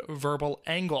unapproved verbal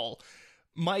angle.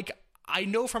 Mike, I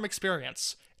know from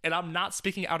experience, and I'm not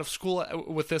speaking out of school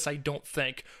with this, I don't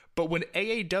think, but when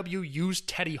AAW used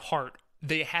Teddy Hart,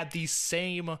 they had the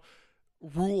same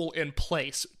rule in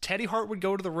place. Teddy Hart would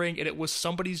go to the ring, and it was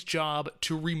somebody's job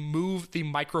to remove the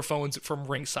microphones from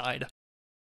ringside.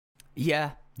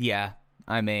 Yeah.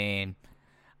 I mean,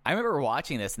 I remember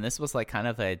watching this, and this was like kind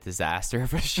of a disaster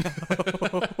of a show.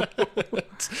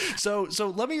 So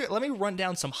let me run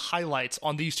down some highlights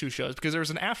on these two shows, because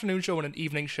there's an afternoon show and an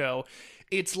evening show.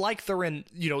 It's like they're in,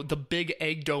 the Big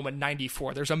Egg Dome in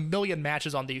 '94. There's a million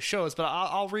matches on these shows, but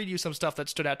I'll read you some stuff that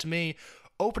stood out to me.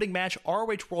 Opening match,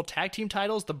 ROH World Tag Team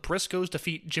titles, the Briscoes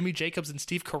defeat Jimmy Jacobs and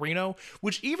Steve Corino,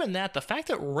 which even that, the fact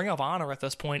that Ring of Honor at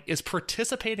this point is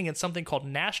participating in something called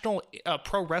National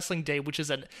Pro Wrestling Day, which is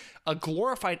a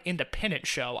glorified independent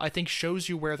show, I think shows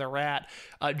you where they're at.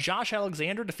 Josh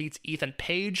Alexander defeats Ethan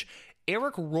Page.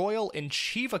 Eric Royal and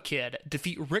Chiva Kid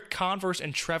defeat Rick Converse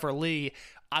and Trevor Lee.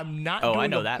 I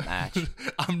know that match.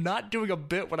 I'm not doing a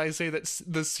bit when I say that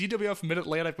the CWF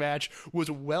Mid-Atlantic match was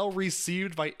well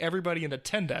received by everybody in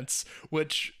attendance,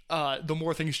 which the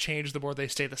more things change, the more they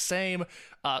stay the same.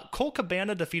 Cole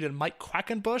Cabana defeated Mike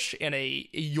Quackenbush in a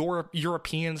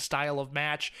European style of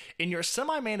match. In your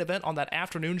semi-main event on that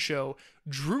afternoon show,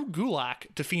 Drew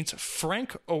Gulak defeats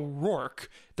Frank O'Rourke.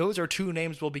 Those are two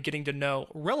names we'll be getting to know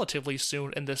relatively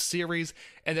soon in this series.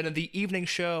 And then in the evening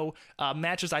show,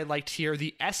 matches I liked here,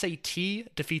 the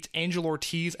SAT defeats Angel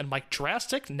Ortiz and Mike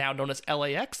Drastic, now known as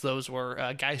LAX. Those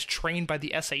were guys trained by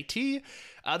the SAT.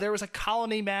 There was a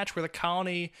Colony match where the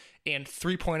Colony and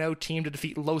 3.0 team to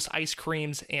defeat Los Ice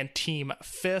Creams and Team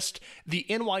Fist. The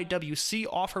NYWC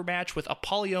offer match with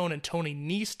Apollyon and Tony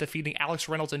Nese defeating Alex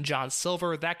Reynolds and John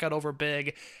Silver. That got over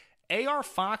big. AR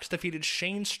Fox defeated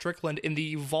Shane Strickland in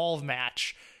the Evolve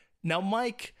match. Now,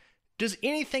 Mike, does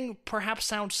anything perhaps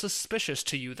sound suspicious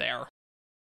to you there?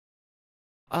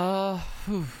 I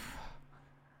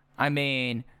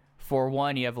mean, for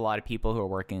one, you have a lot of people who are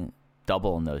working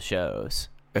double in those shows,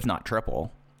 if not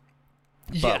triple.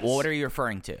 But what are you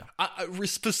referring to?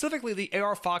 Specifically, the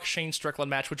AR Fox Shane Strickland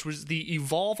match, which was the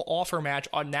Evolve offer match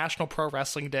on National Pro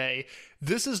Wrestling Day.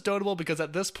 This is notable because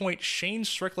at this point, Shane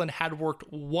Strickland had worked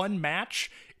one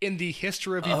match in the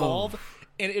history of Evolve,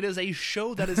 and it is a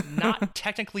show that is not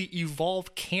technically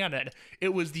Evolve canon.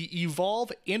 It was the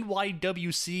Evolve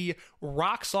NYWC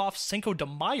Rocks Off Cinco de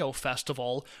Mayo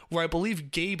Festival, where I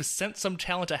believe Gabe sent some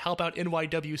talent to help out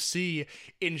NYWC,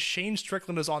 and Shane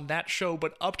Strickland is on that show,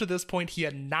 but up to this point, he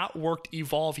had not worked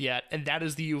Evolve yet, and that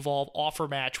is the Evolve offer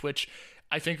match, which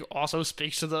I think also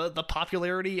speaks to the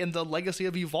popularity and the legacy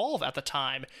of Evolve at the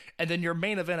time. And then your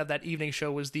main event of that evening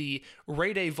show was the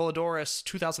Rey de Voladores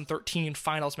 2013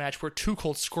 finals match where Too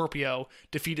Cold Scorpio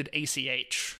defeated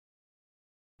ACH.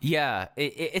 Yeah,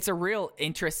 it's a real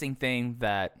interesting thing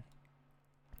that,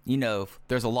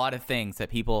 there's a lot of things that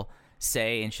people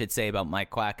say and should say about Mike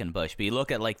Quackenbush, but you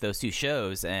look at like those two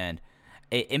shows and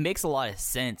it makes a lot of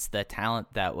sense, the talent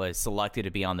that was selected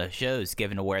to be on those shows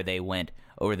given where they went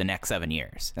over the next 7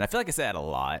 years. And I feel like I said that a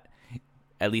lot,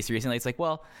 at least recently. It's like,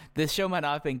 well, this show might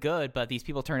not have been good, but these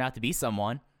people turned out to be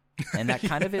someone. And that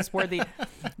kind of is where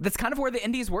that's kind of where the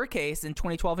indies were case in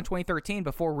 2012 and 2013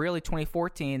 before really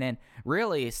 2014 and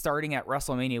really starting at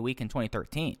WrestleMania week in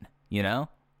 2013,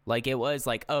 Like it was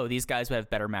like, oh, these guys would have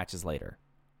better matches later.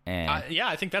 And yeah,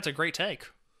 I think that's a great take.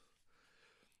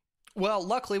 Well,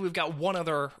 luckily, we've got one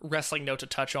other wrestling note to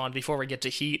touch on before we get to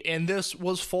Heat, and this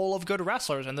was full of good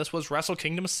wrestlers, and this was Wrestle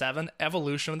Kingdom 7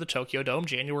 Evolution of the Tokyo Dome,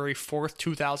 January 4th,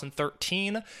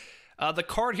 2013. The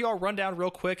card here, I'll run down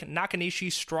real quick. Nakanishi,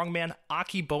 Strongman,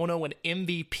 Akibono, and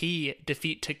MVP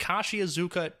defeat Takashi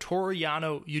Iizuka, Toru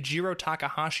Yano, Yujiro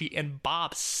Takahashi, and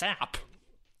Bob Sapp.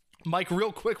 Mike,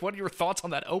 real quick, what are your thoughts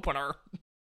on that opener?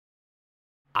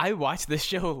 I watched this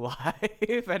show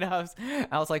live, and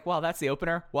I was like, wow, that's the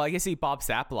opener? Well, I guess see Bob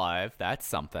Sapp live. That's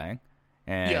something.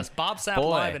 And yes, Bob Sapp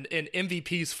live in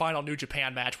MVP's final New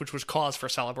Japan match, which was cause for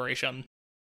celebration.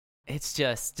 It's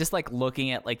just like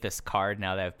looking at like this card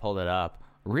now that I've pulled it up.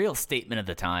 Real statement of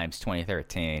the times,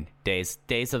 2013. Days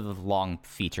of the long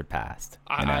featured past.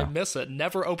 I miss it.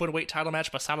 Never open weight title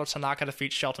match. Masato Tanaka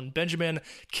defeats Shelton Benjamin.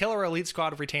 Killer Elite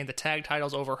Squad retained the tag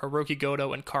titles over Hiroki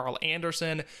Goto and Carl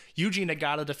Anderson. Yuji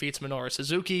Nagata defeats Minoru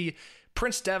Suzuki.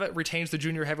 Prince Devitt retains the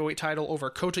junior heavyweight title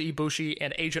over Kota Ibushi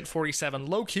and Agent 47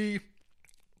 Low-Key.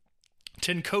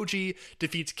 Tenkoji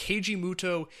defeats Keiji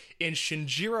Muto and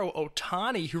Shinjiro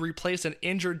Otani, who replaced an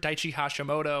injured Daichi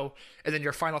Hashimoto. And then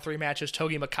your final three matches,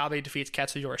 Togi Makabe defeats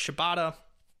Katsuyori Shibata.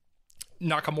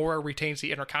 Nakamura retains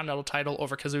the Intercontinental title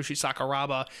over Kazushi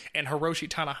Sakuraba, and Hiroshi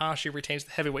Tanahashi retains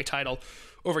the heavyweight title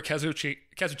over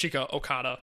Kazuchika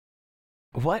Okada.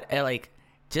 What,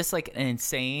 just like an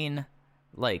insane,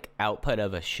 output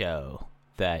of a show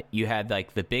that you had,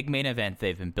 the big main event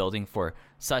they've been building for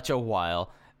such a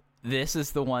while. This is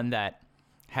the one that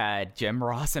had Jim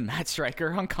Ross and Matt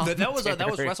Striker on commentary. That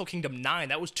was Wrestle Kingdom 9.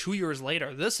 That was 2 years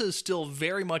later. This is still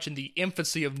very much in the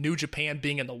infancy of New Japan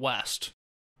being in the West.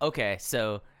 Okay,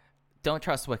 so don't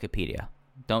trust Wikipedia.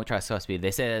 Don't trust Wikipedia. They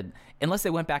said, unless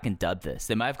they went back and dubbed this.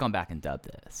 They might have gone back and dubbed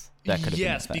this. That could have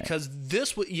yes, been because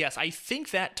this was... Yes, I think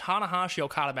that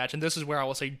Tanahashi-Okada match, and this is where I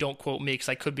will say don't quote me because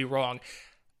I could be wrong.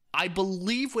 I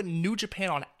believe when New Japan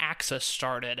on Axis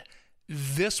started...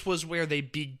 This was where they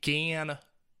began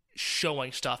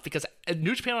showing stuff, because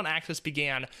New Japan on Axis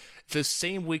began the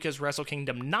same week as Wrestle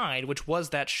Kingdom 9, which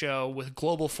was that show with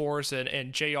Global Force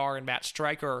and JR and Matt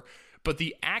Striker. But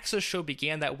the Axis show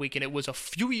began that week, and it was a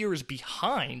few years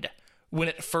behind when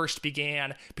it first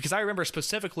began, because I remember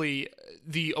specifically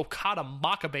the Okada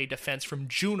Makabe defense from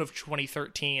June of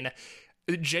 2013.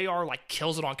 JR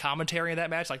kills it on commentary in that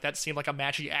match. That seemed like a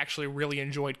match he actually really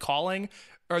enjoyed calling.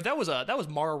 Or that was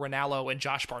Mauro Ranallo and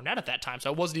Josh Barnett at that time,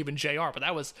 so it wasn't even JR, but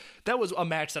that was a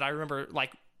match that I remember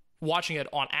watching it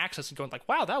on Axis and going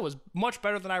wow, that was much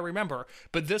better than I remember.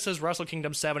 But this is Wrestle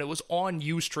Kingdom 7. It was on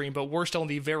Ustream, but we're still in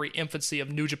the very infancy of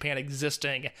New Japan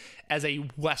existing as a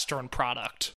Western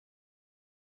product.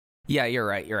 Yeah, you're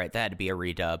right. That had to be a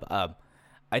redub.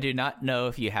 I do not know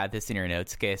if you had this in your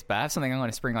notes, Case, but I have something I'm going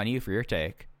to spring on you for your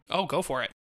take. Oh, go for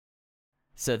it.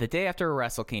 So the day after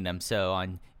Wrestle Kingdom, so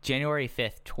on January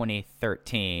 5th,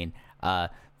 2013,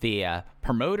 the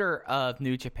promoter of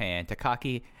New Japan,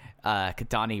 Takaki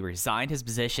Kadani, resigned his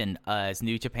position as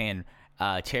New Japan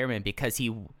chairman because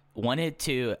he wanted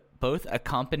to both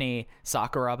accompany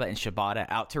Sakuraba and Shibata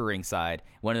out to ringside,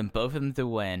 wanted both of them to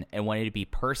win, and wanted to be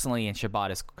personally in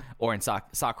Shibata's or in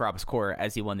Sakuraba's corner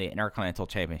as he won the Intercontinental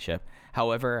Championship.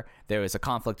 However, there was a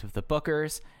conflict with the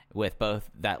bookers, with both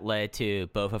that led to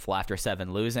both of Laughter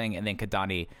 7 losing and then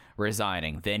Kadani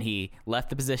resigning. Then he left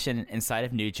the position inside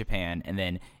of New Japan, and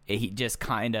then he just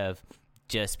kind of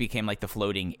became the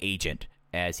floating agent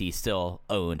as he still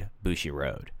owned Bushi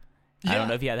Road. Yeah. I don't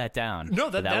know if you had that down. No,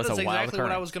 that was is a wild exactly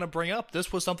what I occurrence. was going to bring up.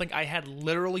 This was something I had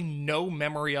literally no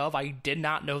memory of. I did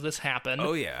not know this happened.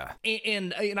 Oh, yeah.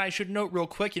 And I should note real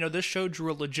quick, this show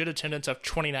drew a legit attendance of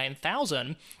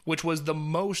 29,000, which was the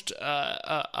most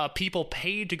people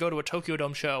paid to go to a Tokyo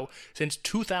Dome show since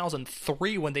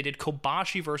 2003 when they did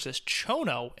Kobashi versus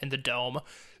Chono in the Dome.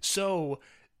 So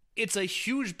it's a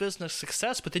huge business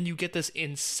success, but then you get this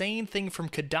insane thing from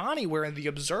Kadani where in The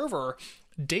Observer,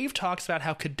 Dave talks about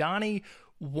how Kadani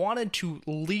wanted to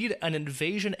lead an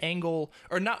invasion angle,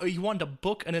 he wanted to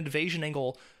book an invasion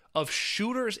angle of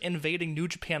shooters invading New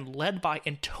Japan led by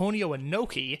Antonio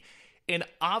Inoki, and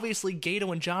obviously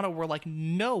Gato and Jano were like,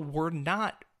 no, we're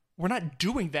not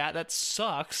doing that. That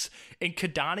sucks. And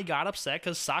Kadani got upset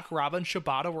because Sakuraba and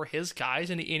Shibata were his guys,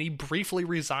 and he briefly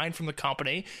resigned from the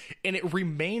company. And it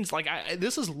remains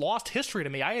this is lost history to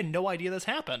me. I had no idea this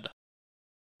happened.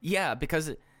 Yeah,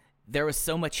 because there was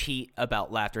so much heat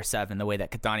about Laughter 7, the way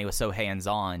that Kadani was so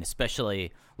hands-on,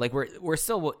 especially we're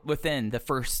still within the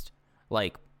first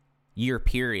year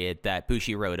period that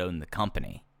Bushi Road owned the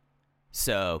company.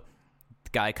 So the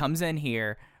guy comes in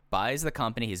here, buys the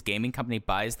company, his gaming company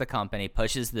buys the company,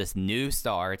 pushes this new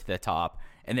star to the top,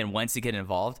 and then once you get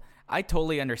involved, I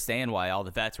totally understand why all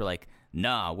the vets were like,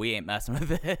 nah, we ain't messing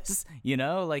with this. You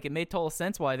know, like it made total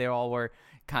sense why they all were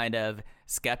kind of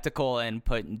skeptical and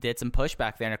did some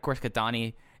pushback there. And of course,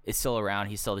 Kadani is still around.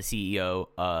 He's still the CEO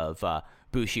of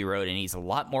Bushiroad, and he's a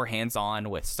lot more hands-on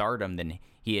with Stardom than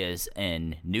he is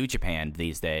in New Japan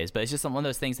these days. But it's just one of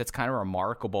those things that's kind of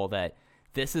remarkable that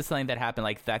this is something that happened.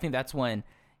 Like, I think that's when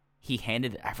he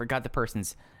handed, I forgot the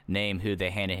person's name who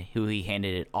he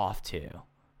handed it off to,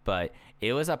 but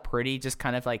it was a pretty just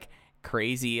kind of like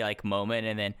crazy like moment.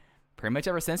 And then pretty much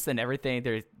ever since then,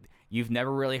 you've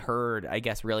never really heard, I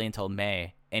guess really until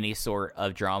May, any sort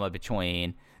of drama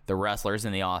between the wrestlers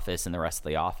in the office and the rest of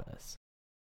the office.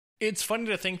 It's funny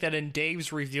to think that in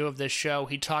Dave's review of this show,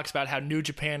 he talks about how New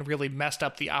Japan really messed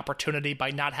up the opportunity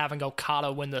by not having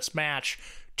Okada win this match.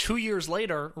 2 years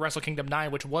later, Wrestle Kingdom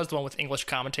 9, which was the one with English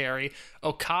commentary,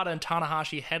 Okada and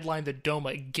Tanahashi headlined the Dome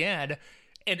again,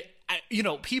 and,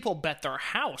 people bet their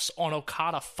house on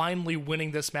Okada finally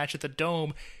winning this match at the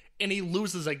Dome, and he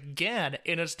loses again,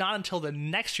 and it's not until the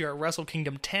next year at Wrestle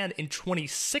Kingdom 10 in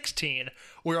 2016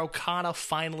 where Okada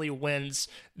finally wins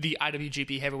the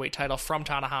IWGP Heavyweight title from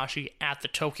Tanahashi at the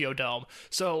Tokyo Dome.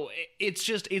 So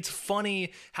it's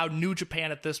funny how New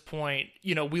Japan at this point,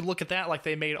 we look at that like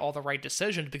they made all the right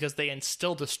decisions because they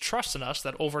instilled this trust in us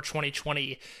that over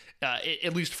 2020,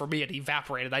 at least for me, it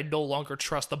evaporated. I no longer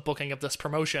trust the booking of this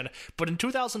promotion. But in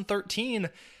 2013,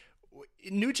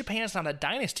 New Japan's not a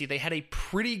dynasty. They had a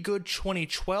pretty good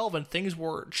 2012 and things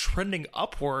were trending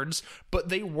upwards, but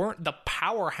they weren't the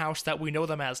powerhouse that we know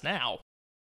them as now.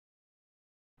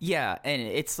 Yeah, and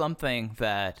it's something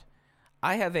that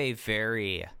I know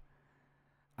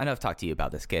I've talked to you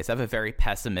about this case. I have a very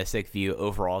pessimistic view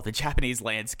overall of the Japanese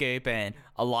landscape, and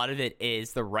a lot of it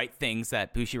is the right things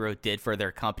that Bushiroad did for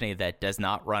their company that does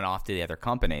not run off to the other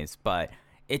companies. But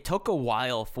it took a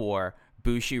while for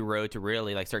Bushiroad to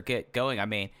really start get going. I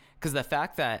mean, because the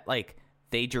fact that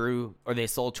they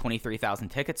sold 23,000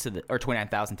 tickets or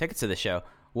 29,000 tickets to the show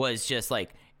was just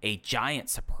a giant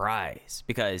surprise,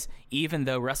 because even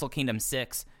though Wrestle Kingdom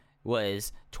 6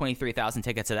 was 23,000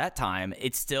 tickets at that time,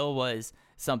 it still was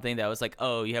something that was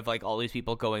oh, you have all these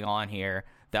people going on here.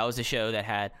 That was a show that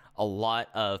had a lot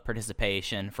of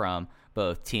participation from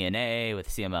both TNA, with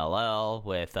CMLL,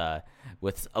 with a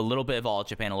little bit of All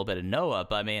Japan, a little bit of Noah.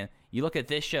 But I mean, you look at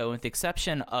this show, with the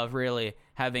exception of really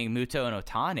having Muto and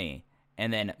Otani,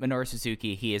 and then Minoru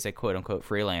Suzuki, he is a quote-unquote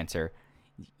freelancer.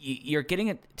 You're getting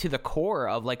it to the core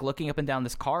of looking up and down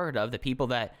this card of the people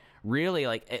that really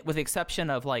with the exception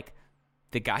of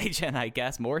the Gaijin, I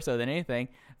guess more so than anything,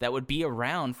 that would be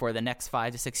around for the next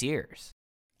 5 to 6 years.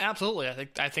 Absolutely.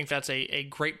 I think that's a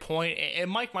great point.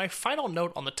 And Mike, my final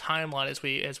note on the timeline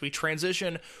as we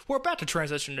transition, we're about to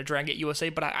transition to Dragon Gate USA,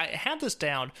 but I had this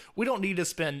down. We don't need to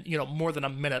spend, more than a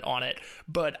minute on it,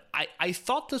 but I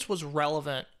thought this was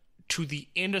relevant to the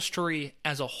industry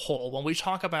as a whole when we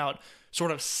talk about sort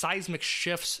of seismic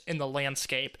shifts in the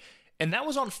landscape. And that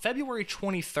was on February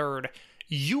 23rd,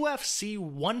 UFC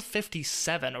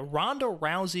 157, Ronda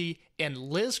Rousey and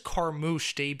Liz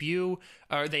Carmouche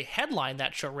they headlined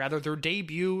that show, their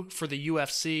debut for the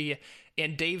UFC.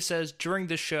 And Dave says during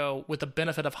the show, with the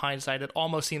benefit of hindsight, it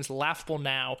almost seems laughable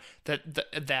now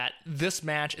that this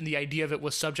match and the idea of it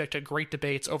was subject to great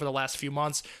debates over the last few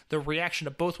months. The reaction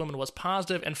of both women was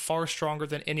positive and far stronger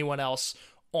than anyone else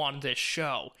on this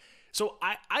show. So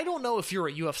I don't know if you're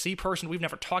a UFC person. We've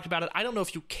never talked about it. I don't know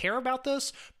if you care about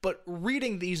this, but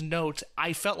reading these notes,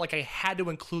 I felt like I had to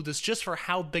include this just for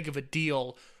how big of a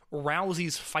deal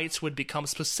Rousey's fights would become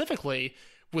specifically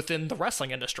within the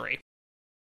wrestling industry.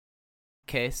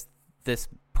 Case, this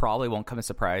probably won't come as a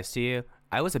surprise to you.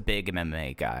 I was a big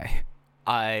MMA guy.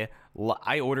 I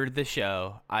ordered the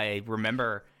show. I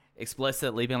remember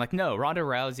explicitly being no, Ronda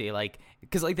Rousey,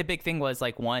 because the big thing was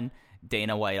one,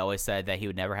 Dana White always said that he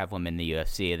would never have women in the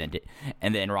UFC,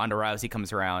 and then Ronda Rousey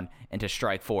comes around into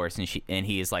Strikeforce, and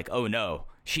he is oh no,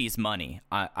 she's money.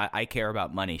 I care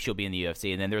about money. She'll be in the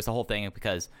UFC. And then there's the whole thing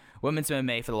because women's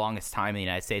MMA for the longest time in the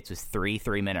United States was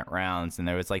 3-minute rounds, and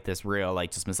there was this real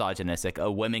just misogynistic, oh,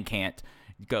 women can't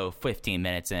go 15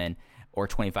 minutes in or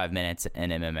 25 minutes in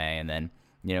MMA. And then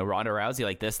Ronda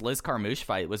Rousey, this Liz Carmouche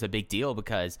fight was a big deal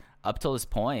because up till this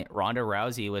point, Ronda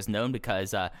Rousey was known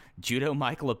because Judo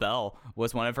Mike LaBelle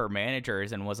was one of her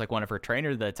managers and was one of her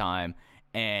trainers at the time.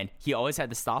 And he always had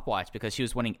the stopwatch because she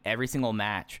was winning every single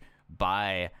match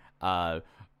by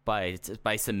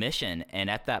submission. And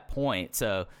at that point,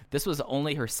 so this was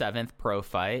only her 7th pro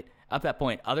fight. Up that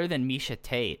point, other than Misha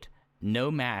Tate, no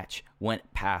match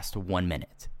went past 1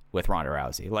 minute. with Ronda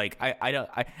Rousey. Like,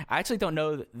 I actually don't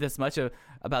know this much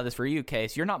about this for you,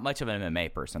 Case. You're not much of an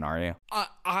MMA person, are you?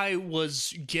 I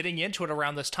was getting into it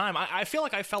around this time. I feel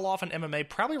like I fell off in MMA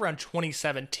probably around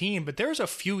 2017, but there's a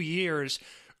few years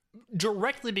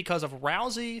directly because of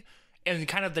Rousey and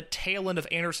kind of the tail end of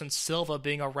Anderson Silva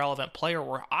being a relevant player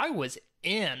where I was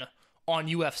in on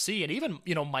UFC. And even,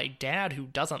 my dad, who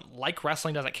doesn't like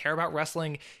wrestling, doesn't care about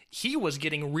wrestling, he was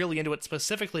getting really into it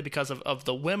specifically because of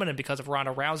the women and because of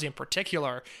Ronda Rousey in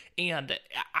particular. And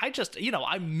I just,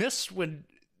 I miss when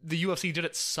the UFC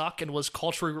didn't suck and was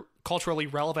culturally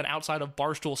relevant outside of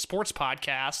Barstool Sports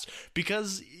Podcast,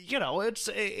 because,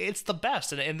 it's the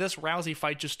best. And this Rousey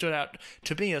fight just stood out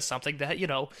to me as something that,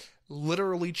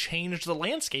 literally changed the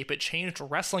landscape. It changed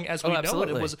wrestling as we know it.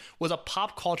 It was a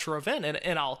pop culture event.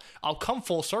 And I'll come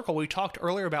full circle. We talked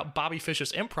earlier about Bobby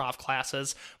Fish's improv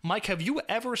classes. Mike, have you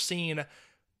ever seen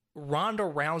Ronda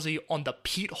Rousey on the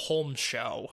Pete Holmes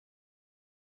show?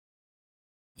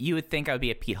 You would think I would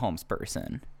be a Pete Holmes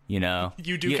person, You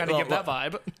do kind of give that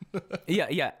vibe.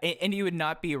 Yeah. And you would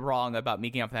not be wrong about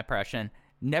making up that impression.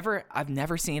 I've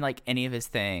never seen like any of his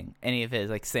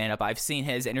like stand up. I've seen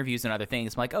his interviews and other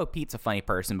things. I'm like, oh, Pete's a funny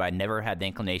person, but I never had the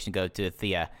inclination to go to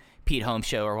the Pete Holmes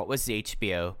show, or what was the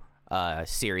HBO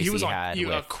series he had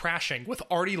with Crashing with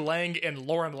Artie Lang and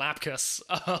Lauren Lapkus,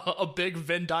 a big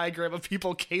Venn diagram of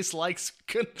people Case likes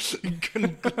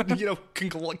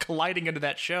colliding into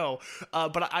that show.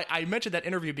 But I mentioned that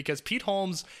interview because Pete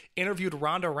Holmes interviewed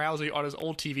Ronda Rousey on his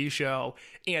old TV show,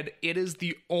 and it is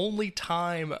the only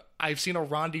time I've seen a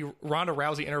Ronda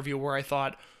Rousey interview where I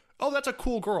thought, oh, that's a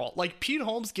cool girl. Like, Pete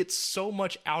Holmes gets so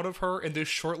much out of her in this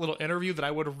short little interview that I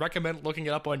would recommend looking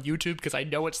it up on YouTube because I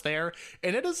know it's there.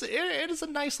 And it is a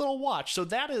nice little watch. So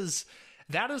that is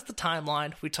the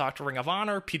timeline. We talked Ring of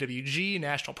Honor, PWG,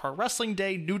 National Pro Wrestling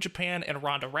Day, New Japan, and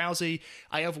Ronda Rousey.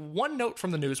 I have one note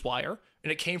from the Newswire,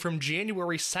 and it came from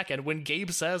January 2nd when Gabe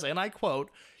says, and I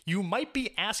quote, "You might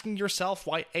be asking yourself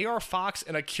why AR Fox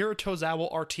and Akira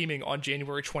Tozawa are teaming on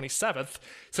January 27th,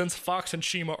 since Fox and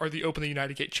CIMA are the Open the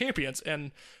United Gate champions."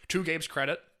 And to Gabe's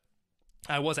credit,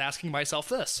 I was asking myself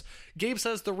this. Gabe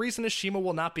says the reason is CIMA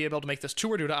will not be able to make this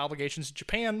tour due to obligations in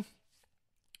Japan.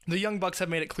 The Young Bucks have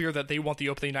made it clear that they want the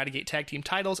Open the United Gate tag team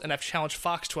titles and have challenged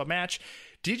Fox to a match.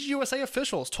 DGUSA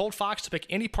officials told Fox to pick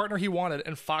any partner he wanted,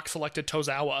 and Fox selected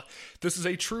Tozawa. This is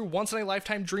a true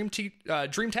once-in-a-lifetime dream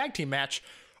tag team match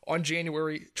on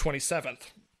January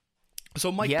 27th.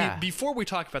 So, Mike, before we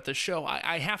talk about this show,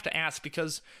 I have to ask,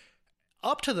 because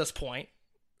up to this point,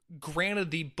 granted,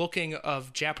 the booking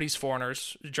of Japanese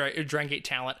foreigners, Dragon Gate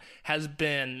talent, has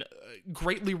been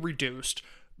greatly reduced,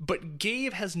 but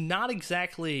Gabe has not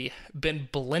exactly been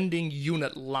blending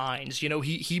unit lines.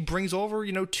 He brings over,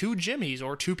 two Jimmies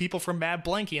or two people from Mad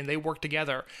Blanky, and they work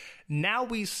together. Now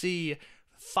we see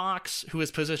Fox, who is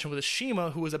positioned with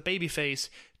CIMA, who is a babyface,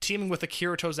 teaming with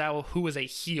Akira Tozawa, who is a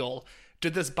heel.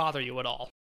 Did this bother you at all?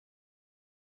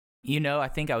 I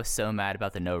think I was so mad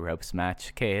about the no ropes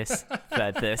match case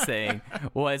that this thing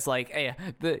was like, hey,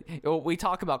 we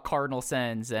talk about cardinal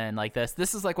sins and like this.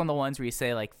 This is like one of the ones where you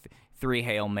say like 3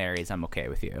 Hail Marys, I'm okay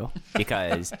with you,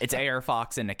 because it's AR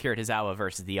Fox and Akira Tozawa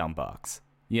versus the Young Bucks.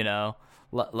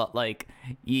 Like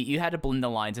you had to blend the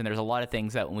lines, and there's a lot of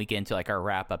things that when we get into like our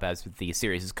wrap up as the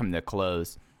series is coming to a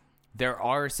close, there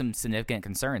are some significant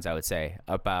concerns, I would say,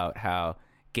 about how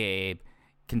Gabe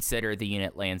considered the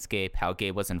unit landscape, how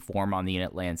Gabe was informed on the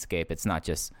unit landscape. It's not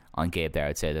just on Gabe there. I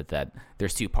would say that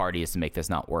there's two parties to make this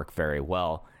not work very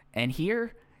well. And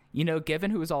here, given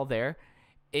who was all there,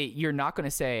 you're not going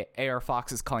to say AR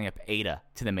Fox is calling up Ada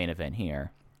to the main event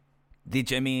here. The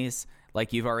Jimmies,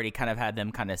 like, you've already kind of had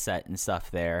them kind of set and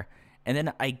stuff there. And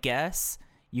then I guess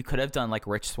you could have done like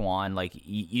Rich Swann. Like,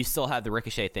 you still have the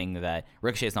Ricochet thing that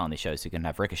Ricochet's not on the show, so you can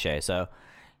have Ricochet. So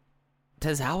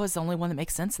Tozawa's the only one that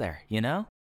makes sense there,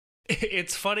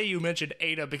 It's funny you mentioned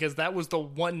Ada, because that was the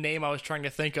one name I was trying to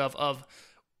think of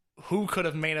who could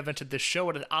have main evented this show.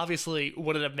 And it obviously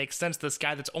wouldn't have made sense, this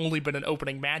guy that's only been in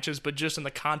opening matches, but just in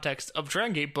the context of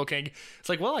Dragon Gate booking, it's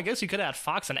like, well, I guess you could have had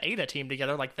Fox and Ada team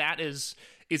together. Like, that is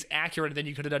accurate. And then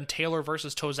you could have done Taylor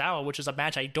versus Tozawa, which is a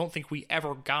match I don't think we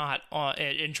ever got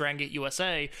in Dragon Gate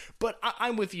USA. But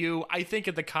I'm with you. I think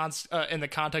in the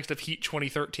context of Heat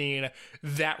 2013,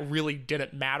 that really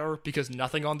didn't matter, because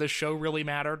nothing on this show really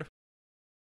mattered.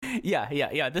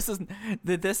 Yeah. This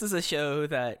is a show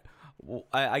that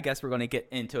I guess we're going to get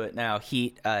into it now.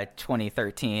 Heat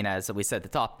 2013, as we said at the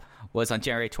top, was on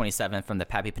January 27th from the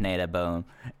Pappy Pineda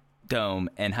Dome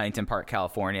in Huntington Park,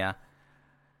 California.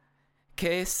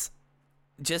 Case,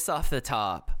 just off the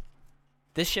top,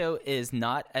 this show is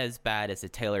not as bad as the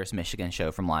Taylor's Michigan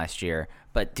show from last year,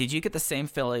 but did you get the same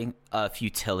feeling of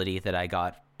futility that I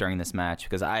got during this match?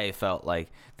 Because I felt like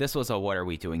this was a what are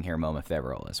we doing here moment if there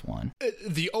ever was one.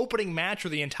 The opening match or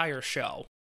the entire show?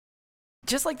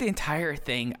 Just like the entire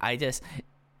thing,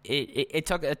 it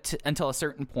took until a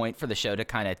certain point for the show to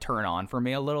kind of turn on for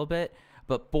me a little bit.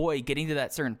 But boy, getting to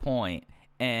that certain point,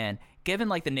 and given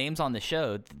like the names on the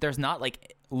show, there's not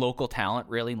like local talent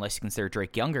really, unless you consider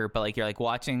Drake Younger. But like you're like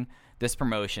watching this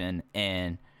promotion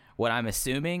in what I'm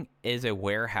assuming is a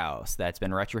warehouse that's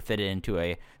been retrofitted into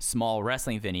a small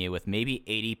wrestling venue with maybe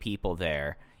 80 people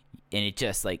there, and it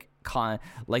just like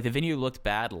the venue looked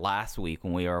bad last week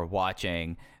when we were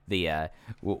watching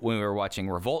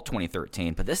Revolt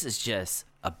 2013. But this is just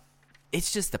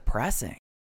it's just depressing.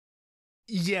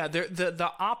 Yeah,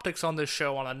 the optics on this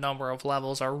show on a number of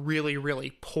levels are really,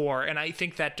 really poor, and I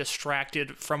think that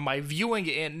distracted from my viewing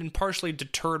and partially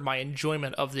deterred my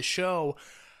enjoyment of the show.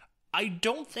 I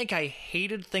don't think I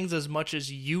hated things as much as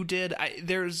you did.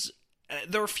 There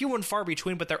are few and far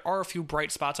between, but there are a few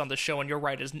bright spots on the show, and you're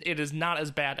right, it is not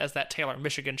as bad as that Taylor,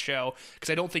 Michigan show, because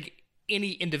I don't think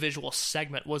any individual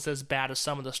segment was as bad as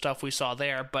some of the stuff we saw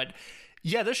there. But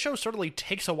yeah, this show certainly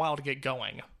takes a while to get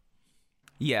going.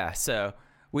 Yeah, so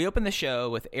we open the show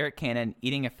with Eric Cannon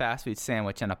eating a fast food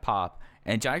sandwich and a pop,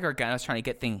 and Johnny Gargano's trying to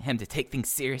get him to take things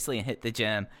seriously and hit the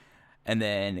gym. And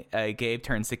then Gabe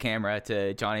turns the camera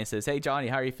to Johnny and says, "Hey, Johnny,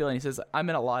 how are you feeling?" He says, "I'm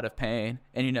in a lot of pain."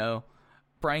 And,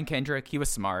 Brian Kendrick, he was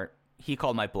smart. He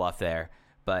called my bluff there,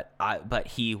 but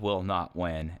he will not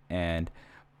win. And,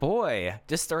 boy,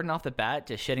 just starting off the bat,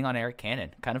 just shitting on Eric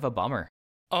Cannon. Kind of a bummer.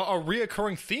 A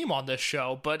reoccurring theme on this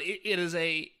show, but it is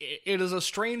a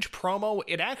strange promo.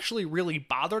 It actually really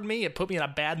bothered me. It put me in a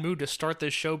bad mood to start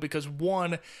this show because,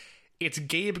 one, it's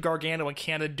Gabe, Gargano, and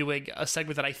Cannon doing a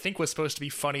segment that I think was supposed to be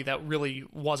funny that really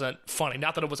wasn't funny.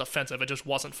 Not that it was offensive, it just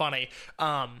wasn't funny.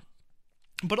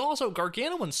 But also,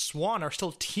 Gargano and Swan are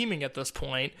still teaming at this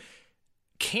point.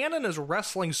 Cannon is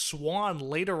wrestling Swan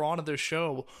later on in the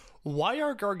show. Why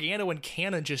are Gargano and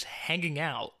Cannon just hanging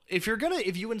out? If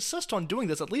you insist on doing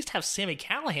this, at least have Sami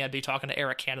Callihan be talking to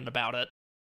Eric Cannon about it.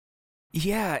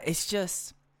 Yeah, it's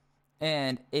just,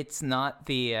 and it's not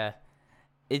the,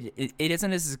 it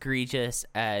isn't as egregious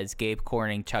as Gabe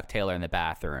corning Chuck Taylor in the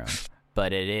bathroom,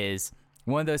 but it is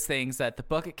one of those things that the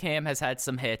bucket cam has had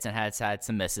some hits and has had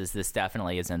some misses. This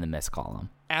definitely is in the miss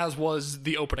column. As was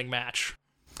the opening match.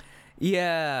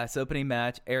 Yeah, it's opening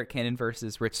match, Eric Cannon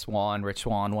versus Rich Swann. Rich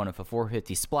Swann won with a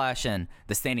 450 splash and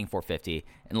the standing 450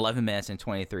 in 11 minutes and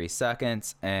 23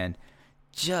 seconds, and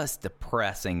just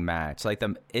depressing match. Like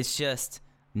it's just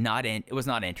it was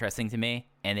not interesting to me.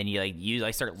 And then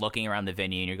you start looking around the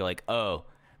venue and you're like, oh,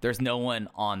 there's no one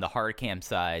on the hard cam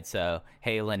side. So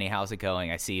hey, Lenny, how's it going?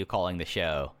 I see you calling the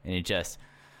show, and it just,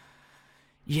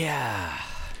 yeah.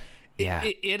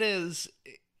 It is.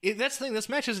 That's the thing, this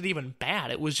match isn't even bad.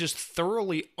 It was just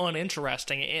thoroughly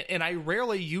uninteresting, and I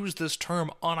rarely use this term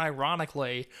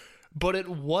unironically, but it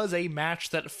was a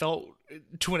match that felt,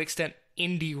 to an extent,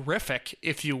 indie-rific,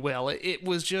 if you will. It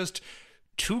was just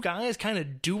two guys kind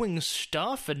of doing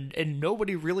stuff, and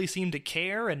nobody really seemed to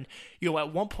care, and,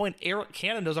 at one point, Eric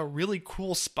Cannon does a really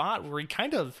cool spot where he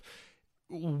kind of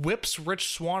whips Rich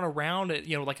Swann around at,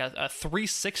 like a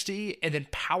 360 and then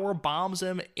power bombs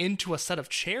him into a set of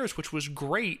chairs, which was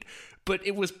great, but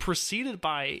it was preceded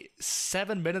by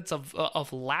 7 minutes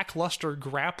of lackluster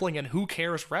grappling and who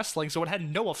cares wrestling, so it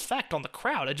had no effect on the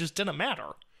crowd. It just didn't matter.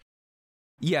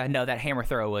 Yeah, no, that hammer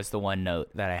throw was the one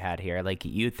note that I had here. Like,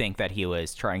 you'd think that he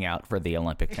was trying out for the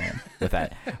Olympic team with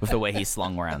the way he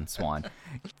slung around Swann.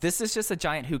 This is just a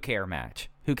giant who care match.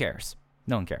 Who cares?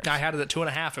 No one cares. I had it at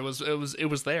 2.5. It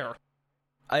was there.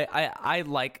 I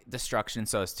like Destruction,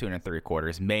 so it's 2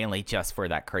 3/4, mainly just for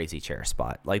that crazy chair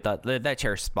spot. Like that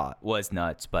chair spot was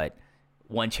nuts, but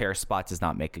one chair spot does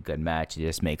not make a good match. It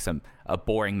just makes a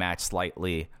boring match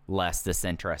slightly less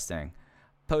disinteresting.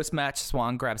 Post match,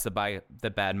 Swann grabs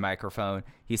the bad microphone.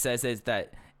 He says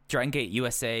that Dragon Gate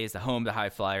USA is the home of the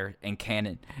High Flyer, and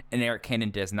Eric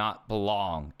Cannon does not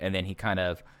belong. And then he kind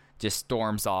of just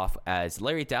storms off as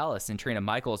Larry Dallas and Trina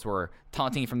Michaels were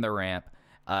taunting from the ramp.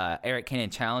 Eric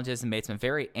Cannon challenges and made some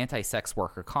very anti-sex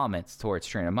worker comments towards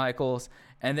Trina Michaels,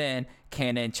 and then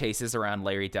Cannon chases around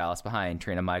Larry Dallas behind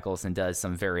Trina Michaels and does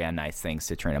some very unnice things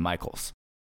to Trina Michaels.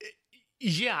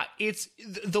 Yeah, it's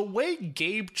the way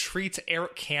Gabe treats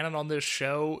Eric Cannon on this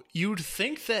show. You'd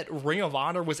think that Ring of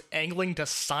Honor was angling to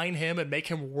sign him and make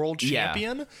him world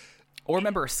champion. Yeah. Or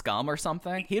remember Scum or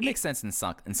something? He'd make sense in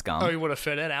Scum. Oh, he would have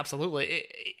fit in, absolutely.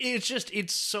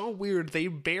 It's so weird. They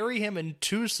bury him in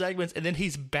 2 segments, and then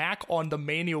he's back on the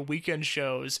Mania weekend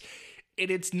shows.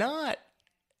 it's not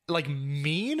like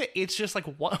mean. It's just like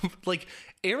what, like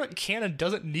Eric Cannon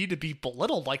doesn't need to be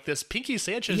belittled like this. Pinky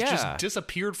Sanchez just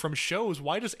disappeared from shows.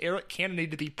 Why does Eric Cannon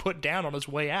need to be put down on his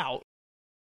way out?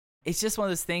 It's just one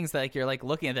of those things that like you're like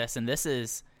looking at this, and this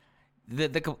is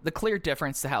the clear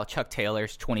difference to how Chuck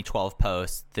Taylor's 2012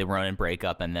 post, the Ronan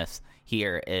breakup, and this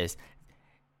here is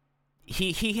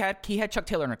he had Chuck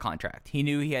Taylor in a contract. He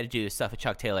knew he had to do stuff with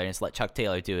Chuck Taylor and just let Chuck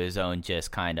Taylor do his own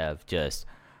just kind of just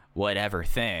whatever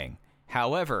thing.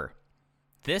 However,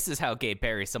 this is how Gabe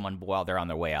buries someone while they're on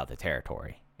their way out of the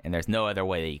territory, and there's no other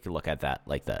way that you could look at that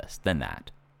like this than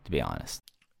that, to be honest.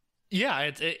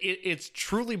 Yeah, it's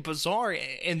truly bizarre.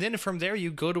 And then from there, you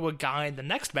go to a guy in the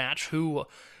next match who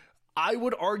I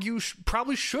would argue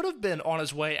probably should have been on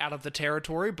his way out of the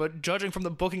territory, but judging from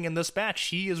the booking in this match,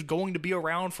 he is going to be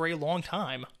around for a long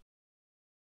time.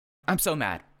 I'm so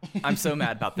mad. I'm so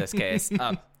mad about this case.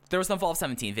 There was an Evolve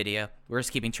 17 video. We're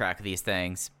just keeping track of these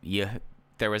things.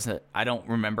 I don't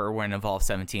remember when Evolve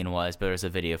 17 was, but there was a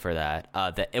video for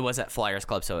that. It was at Flyers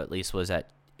Club, so at least was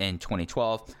in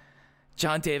 2012.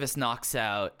 John Davis knocks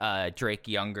out Drake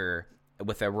Younger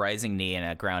with a rising knee and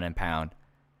a ground and pound.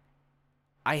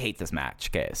 I hate this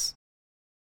match, Case.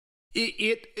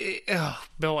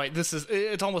 Boy,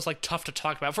 it's almost like tough to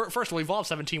talk about. First of all, Evolve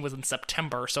 17 was in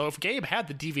September, so if Gabe had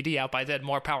the DVD out by then,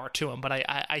 more power to him. But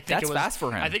I think that's it was fast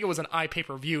for him. I think it was an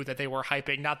iPay-per-view that they were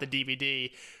hyping, not the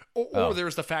DVD. Or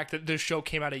there's the fact that this show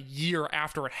came out a year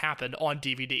after it happened on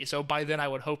DVD. So by then, I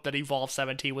would hope that Evolve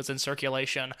 17 was in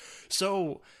circulation.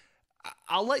 So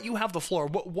I'll let you have the floor.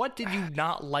 What did you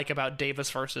not like about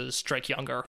Davis versus Drake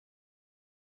Younger?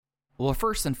 Well,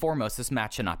 first and foremost, this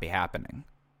match should not be happening.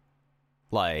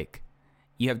 Like,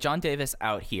 you have John Davis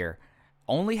out here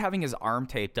only having his arm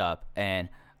taped up, and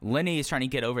Lenny is trying to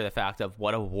get over the fact of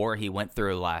what a war he went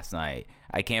through last night.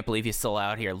 I can't believe he's still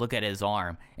out here. Look at his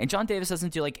arm. And John Davis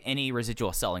doesn't do like any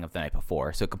residual selling of the night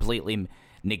before, so it completely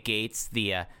negates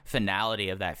the finality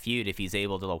of that feud if he's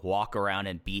able to walk around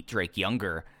and beat Drake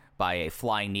Younger by a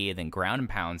flying knee and then ground and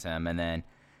pounds him. And then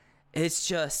it's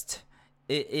just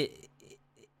the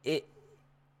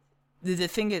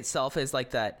thing itself is like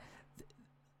that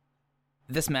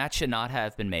this match should not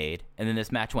have been made, and then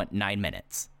this match went 9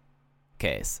 minutes.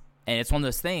 Case. And it's one of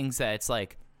those things that it's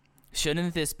like,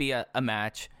 shouldn't this be a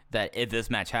match that if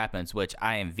this match happens, which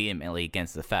I am vehemently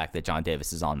against the fact that John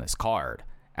Davis is on this card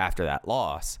after that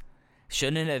loss,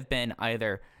 shouldn't it have been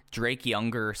either Drake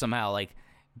Younger somehow like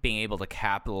being able to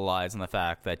capitalize on the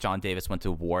fact that John Davis went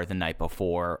to war the night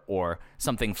before, or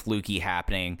something fluky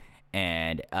happening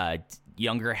and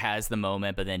Younger has the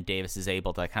moment, but then Davis is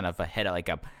able to kind of hit like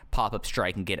a pop-up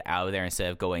strike and get out of there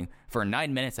instead of going for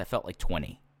 9 minutes. I felt like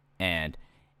 20. And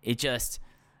it just,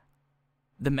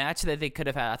 the match that they could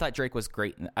have had, I thought Drake was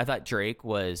great. I thought Drake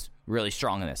was really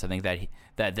strong in this. I think that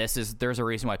there's a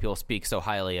reason why people speak so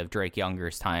highly of Drake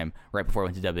Younger's time right before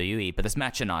he went to WWE, but this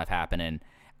match should not have happened. And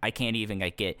I can't even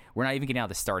we're not even getting out of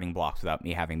the starting blocks without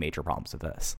me having major problems with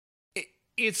this.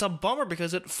 It's a bummer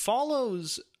because it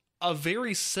follows a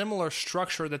very similar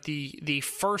structure that the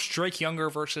first Drake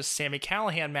Younger versus Sami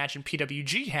Callihan match in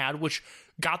PWG had, which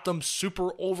got them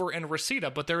super over in Reseda.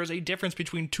 But there is a difference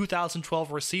between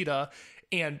 2012 Reseda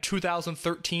and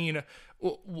 2013.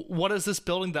 What is this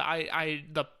building?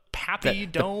 The Pappy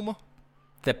Dome?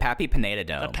 The Pappy Pineda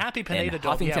Dome. The Pappy Pineda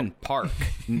Dome. Huffington Park.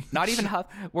 Not even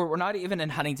we're not even in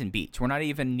Huntington Beach. We're not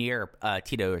even near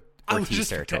Tito I was just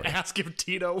territory. going to ask if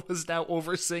Tito was now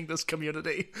overseeing this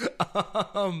community.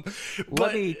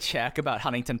 Let me check about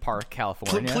Huntington Park,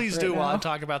 California. Please do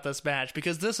talk about this match,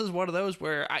 because this is one of those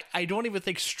where I don't even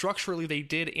think structurally they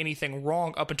did anything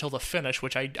wrong up until the finish,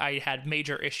 which I had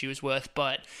major issues with.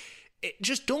 But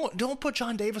just don't put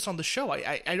John Davis on the show.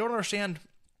 I don't understand.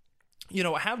 You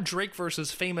know, have Drake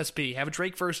versus Famous B, have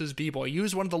Drake versus B-Boy,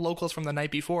 use one of the locals from the night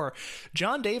before.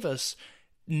 John Davis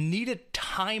needed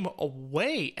time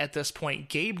away at this point.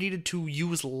 Gabe needed to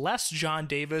use less John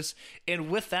Davis, and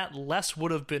with that, less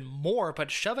would have been more,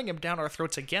 but shoving him down our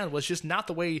throats again was just not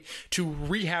the way to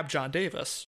rehab John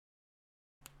Davis.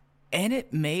 And it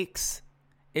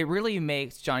really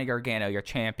makes Johnny Gargano, your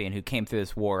champion, who came through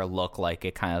this war, look like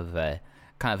a kind of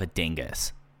a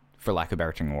dingus, for lack of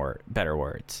better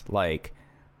words. Like,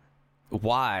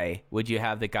 why would you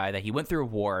have the guy that he went through a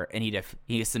war and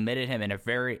he submitted him in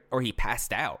he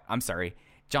passed out. I'm sorry.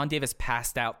 John Davis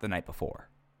passed out the night before.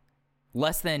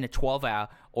 Less than 12 hours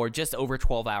or just over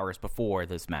 12 hours before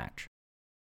this match.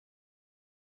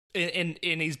 And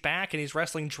he's back and he's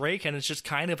wrestling Drake, and it's just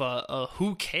kind of a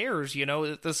who cares, you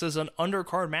know, this is an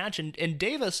undercard match, and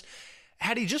Davis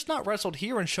had he just not wrestled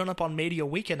here and shown up on Mania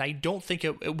weekend, I don't think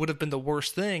it would have been the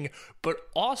worst thing. But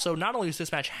also, not only is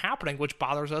this match happening, which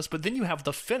bothers us, but then you have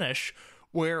the finish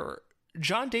where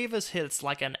John Davis hits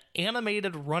like an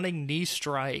animated running knee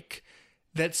strike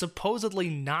that supposedly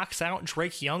knocks out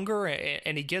Drake Younger,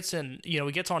 and he gets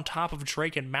on top of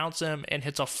Drake and mounts him and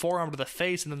hits a forearm to the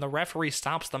face, and then the referee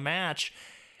stops the match.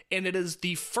 And it is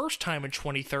the first time in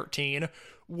 2013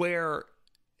 where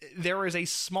there is a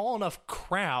small enough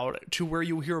crowd to where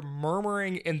you hear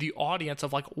murmuring in the audience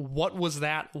of like, what was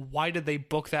that? Why did they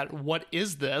book that? What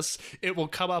is this? It will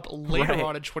come up later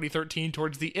on in 2013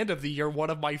 towards the end of the year, one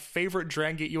of my favorite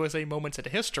Dragon Gate USA moments in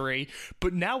history.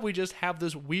 But now we just have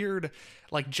this weird,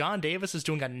 like, John Davis is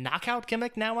doing a knockout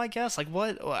gimmick now, I guess. Like,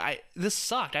 what? This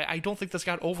sucked. I don't think this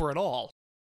got over at all.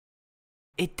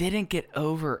 It didn't get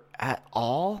over at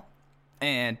all.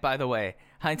 And by the way,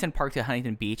 Huntington Park to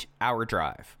Huntington Beach, hour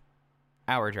drive.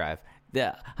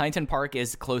 The Huntington Park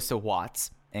is close to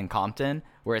Watts in Compton,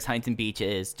 whereas Huntington Beach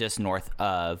is just north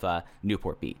of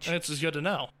Newport Beach. It's just good to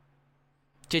know.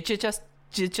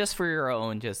 Just for your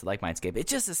own, just like Mindscape. It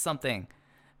just is something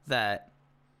that.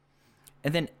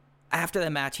 And then after the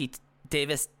match,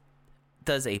 Davis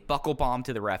does a buckle bomb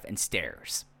to the ref and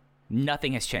stares.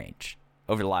 Nothing has changed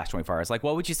over the last 24 hours. Like,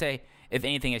 what would you say if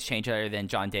anything has changed other than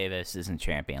John Davis isn't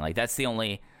champion? Like, that's the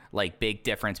only like big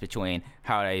difference between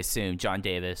how I assume John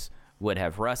Davis would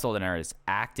have wrestled and has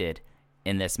acted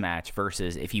in this match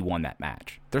versus if he won that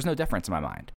match. There's no difference in my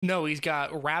mind. No, he's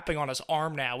got wrapping on his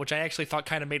arm now, which I actually thought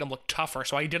kind of made him look tougher,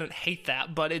 so I didn't hate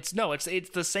that. But it's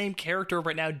the same character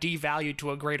right now, devalued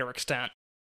to a greater extent.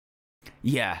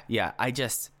 Yeah.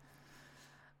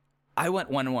 I went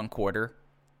 1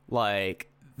 1/4.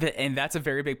 And that's a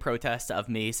very big protest of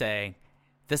me saying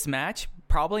this match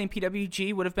probably in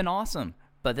PWG would have been awesome,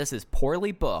 but this is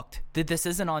poorly booked. This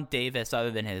isn't on Davis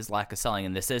other than his lack of selling,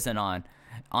 and this isn't on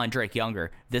Drake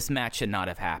Younger. This match should not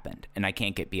have happened, and I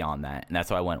can't get beyond that, and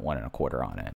that's why I went 1 1/4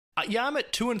 on it. Yeah, I'm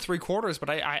at 2 3/4, but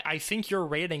I think your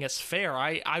rating is fair.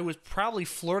 I was probably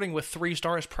flirting with 3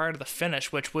 stars prior to the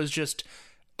finish, which was just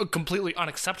completely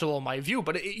unacceptable in my view.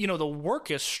 But the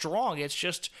work is strong. It's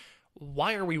just,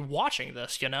 why are we watching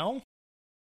this?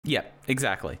 Yeah,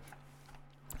 exactly.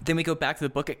 Then we go back to the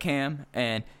book at Cam,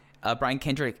 and Brian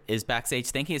Kendrick is backstage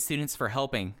thanking his students for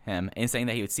helping him and saying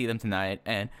that he would see them tonight.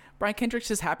 And Brian Kendrick's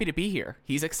just happy to be here.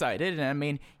 He's excited. And I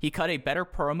mean, he cut a better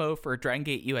promo for Dragon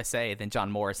Gate USA than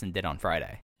John Morrison did on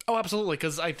Friday. Oh, absolutely.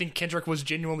 Because I think Kendrick was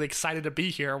genuinely excited to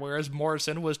be here, whereas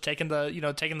Morrison was taking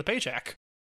the paycheck.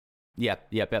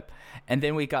 Yep. And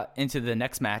then we got into the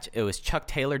next match. It was Chuck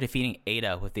Taylor defeating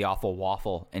Ada with the awful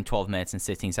waffle in 12 minutes and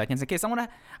 16 seconds. In case I want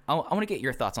to get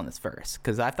your thoughts on this first,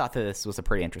 because I thought that this was a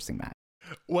pretty interesting match.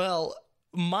 Well,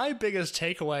 my biggest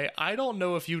takeaway, I don't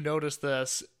know if you noticed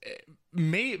this,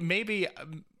 maybe,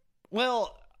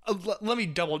 well, let me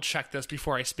double check this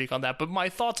before I speak on that, but my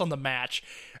thoughts on the match,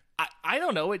 I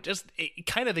don't know, it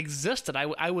kind of existed.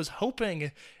 I was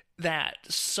hoping that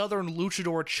Southern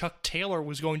Luchador Chuck Taylor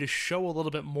was going to show a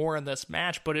little bit more in this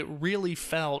match, but it really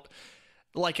felt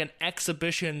like an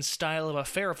exhibition style of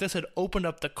affair. If this had opened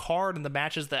up the card and the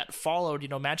matches that followed,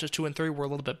 matches 2 and 3 were a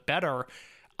little bit better,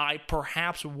 I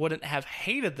perhaps wouldn't have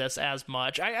hated this as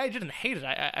much. I didn't hate it,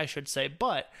 I should say,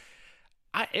 but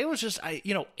it was just,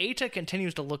 Eita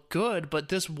continues to look good, but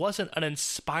this wasn't an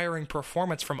inspiring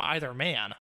performance from either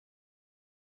man.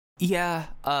 Yeah,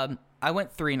 I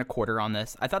went 3 1/4 on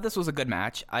this. I thought this was a good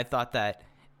match. I thought that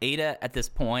Eita at this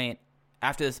point,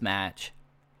 after this match,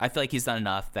 I feel like he's done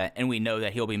enough and we know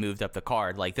that he'll be moved up the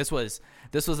card. Like this was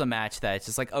a match that it's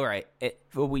just like, all right,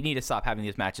 we need to stop having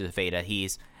these matches with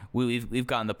Eita. We've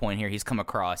gotten the point here. He's come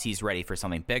across. He's ready for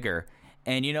something bigger.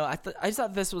 And, I just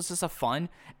thought this was just a fun,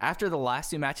 after the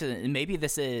last 2 matches, and maybe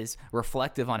this is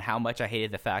reflective on how much I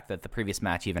hated the fact that the previous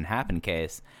match even happened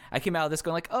case. I came out of this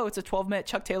going like, oh, it's a 12-minute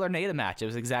Chuck Taylor and Eita match. It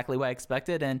was exactly what I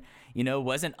expected, and,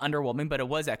 wasn't underwhelming, but it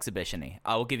was exhibition-y.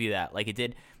 I will give you that. Like, it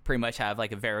did pretty much have,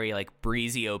 like, a very, like,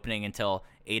 breezy opening until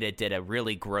Eita did a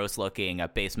really gross-looking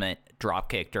basement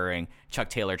dropkick during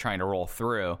Chuck Taylor trying to roll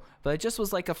through. But it just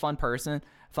was, like, a fun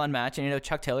match, and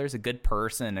Chuck Taylor is a good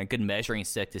person, a good measuring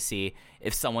stick to see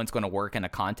if someone's going to work in a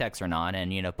context or not,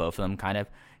 and both of them kind of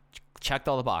checked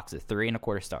all the boxes. 3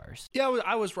 1/4 stars. Yeah,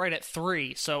 I was right at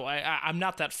 3, so I'm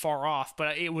not that far off,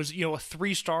 but it was a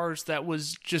 3 stars that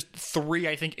was just 3,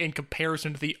 I think, in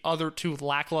comparison to the other 2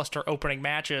 lackluster opening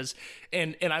matches,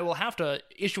 and I will have to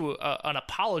issue an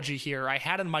apology here. I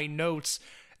had in my notes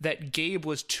that Gabe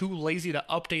was too lazy to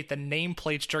update the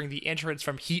nameplates during the entrance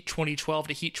from Heat 2012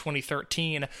 to Heat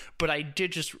 2013, but I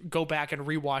did just go back and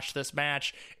rewatch this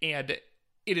match, and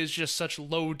it is just such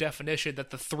low definition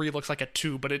that the 3 looks like a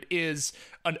 2, but it is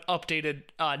an updated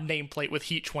nameplate with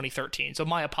Heat 2013. So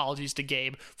my apologies to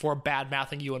Gabe for bad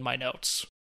mathing you in my notes.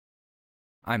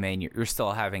 I mean, you're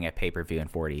still having a pay-per-view in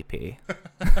 480p.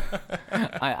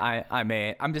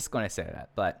 I'm just going to say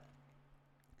that. But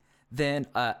then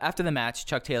after the match,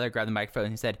 Chuck Taylor grabbed the microphone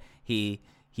and said he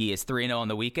is 3-0 on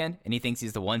the weekend, and he thinks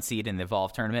he's the 1 seed in the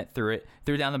Evolve tournament. Threw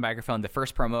down the microphone. The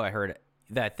first promo I heard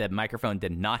that the microphone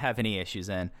did not have any issues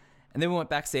in. And then we went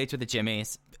backstage with the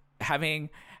Jimmies, having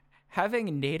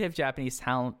native Japanese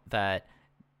talent that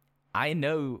I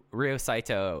know Ryo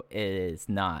Saito is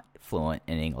not fluent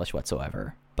in English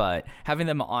whatsoever. But having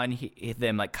them on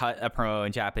them like cut a promo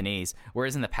in Japanese,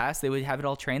 whereas in the past they would have it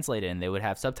all translated and they would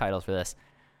have subtitles for this.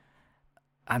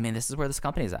 I mean, this is where this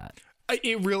company's at.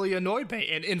 It really annoyed me.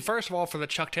 And first of all, for the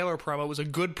Chuck Taylor promo, it was a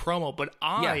good promo, but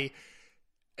I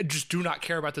just do not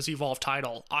care about this Evolve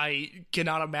title. I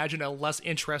cannot imagine a less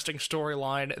interesting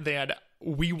storyline than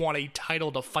we want a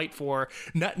title to fight for.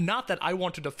 Not that I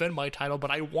want to defend my title, but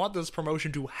I want this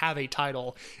promotion to have a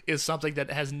title is something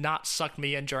that has not sucked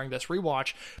me in during this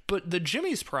rewatch. But the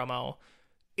Jimmy's promo,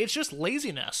 it's just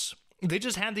laziness. They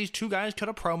just had these 2 guys cut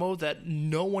a promo that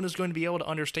no one is going to be able to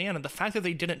understand, and the fact that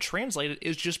they didn't translate it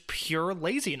is just pure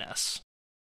laziness.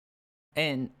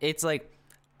 And it's like,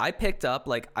 I picked up,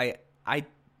 like,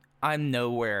 I'm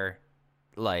nowhere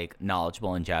like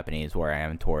knowledgeable in Japanese where I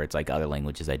am towards like other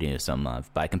languages I do know some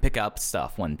of, but I can pick up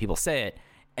stuff when people say it.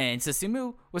 And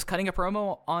Susumu was cutting a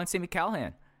promo on Sami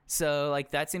Callihan. So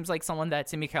like that seems like someone that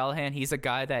Sami Callihan, he's a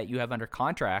guy that you have under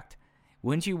contract.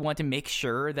 Wouldn't you want to make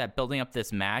sure that building up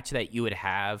this match that you would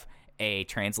have a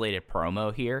translated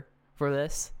promo here for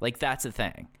this? Like that's the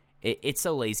thing. It's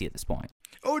so lazy at this point.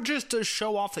 Or just to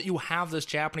show off that you have this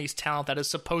Japanese talent that is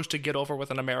supposed to get over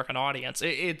with an American audience.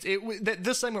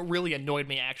 This segment really annoyed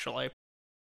me, actually.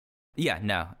 Yeah,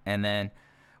 no. And then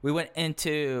we went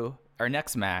into our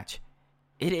next match.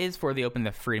 It is for the Open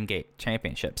the Freedom Gate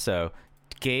Championship. So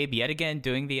Gabe, yet again,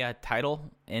 doing the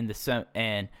title and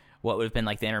what would have been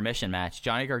like the intermission match.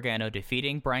 Johnny Gargano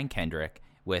defeating Brian Kendrick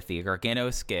with the Gargano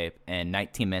escape in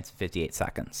 19 minutes and 58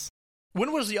 seconds.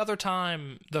 When was the other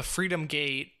time the Freedom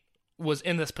Gate was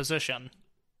in this position?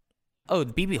 Oh,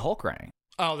 the BB Hulk running.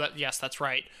 Oh, yes, that's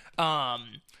right.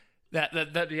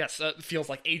 That feels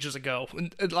like ages ago.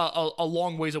 A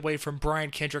long ways away from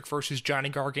Brian Kendrick versus Johnny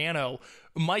Gargano.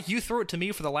 Mike, you threw it to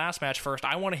me for the last match first.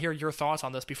 I want to hear your thoughts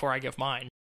on this before I give mine.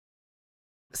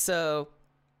 So,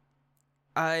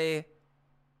 I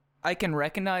can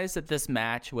recognize that this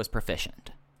match was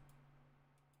proficient.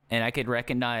 And I could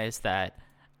recognize that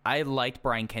I liked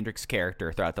Brian Kendrick's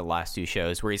character throughout the last 2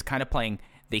 shows, where he's kind of playing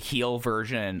the heel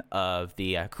version of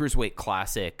the Cruiserweight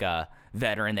Classic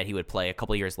veteran that he would play a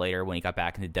couple years later when he got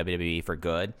back into WWE for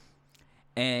good.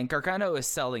 And Gargano is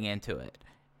selling into it,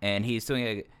 and he's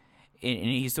doing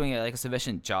like a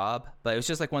sufficient job. But it was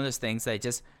just like one of those things that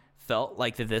just felt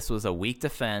like that this was a weak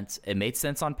defense. It made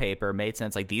sense on paper, made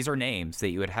sense like these are names that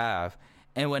you would have.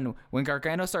 And when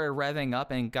Gargano started revving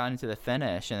up and got into the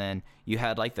finish, and then you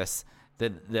had like this.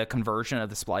 The conversion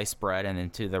of the splice spread and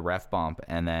into the ref bump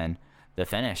and then the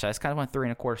finish. I just kind of went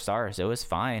 3.25 stars. It was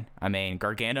fine. I mean,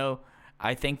 Gargano,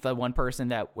 I think the one person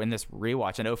that in this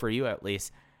rewatch, I know for you at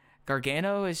least,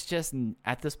 Gargano is just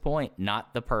at this point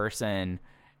not the person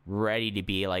ready to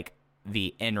be like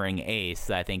the in-ring ace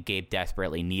that I think Gabe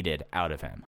desperately needed out of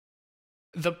him.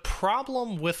 The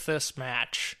problem with this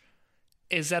match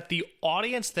is that the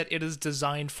audience that it is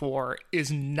designed for is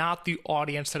not the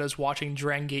audience that is watching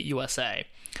Dragon Gate USA.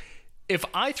 If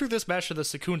I threw this match to the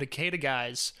Secunda Keita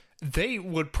guys, they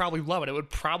would probably love it. It would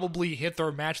probably hit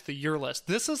their match of the year list.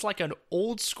 This is like an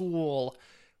old school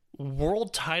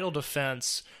world title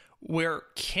defense where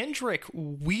Kendrick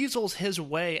weasels his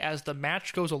way as the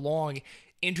match goes along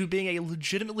into being a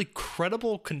legitimately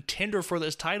credible contender for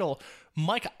this title.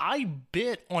 Mike, I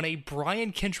bit on a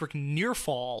Brian Kendrick near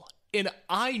fall. And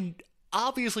I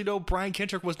obviously know Brian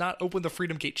Kendrick was not Open the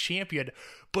Freedom Gate champion,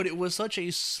 but it was such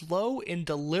a slow and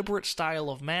deliberate style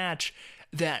of match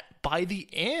that by the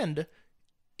end,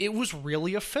 it was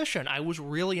really efficient. I was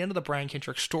really into the Brian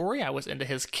Kendrick story. I was into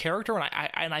his character,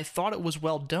 and I thought it was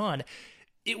well done.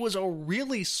 It was a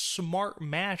really smart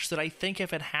match that I think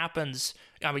if it happens,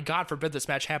 I mean, God forbid this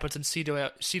match happens in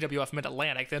CWF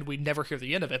Mid-Atlantic, then we'd never hear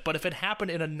the end of it. But if it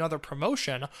happened in another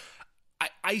promotion,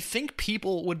 I think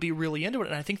people would be really into it,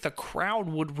 and I think the crowd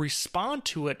would respond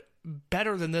to it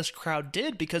better than this crowd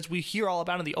did, because we hear all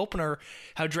about in the opener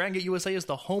how Dragon Gate USA is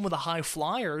the home of the high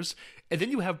flyers, and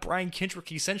then you have Brian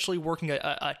Kendrick essentially working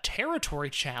a territory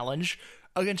challenge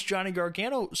against Johnny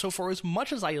Gargano. So for as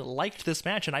much as I liked this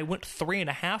match, and I went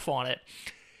 3.5 on it,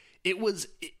 it was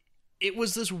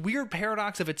this weird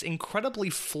paradox of it's incredibly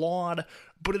flawed,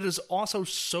 but it is also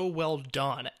so well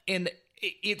done. And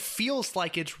it feels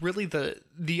like it's really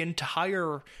the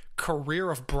entire career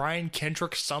of Brian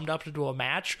Kendrick summed up into a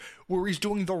match where he's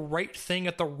doing the right thing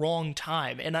at the wrong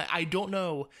time. And I don't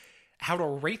know how to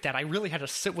rate that. I really had to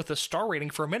sit with the star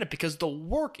rating for a minute because the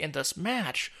work in this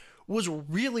match was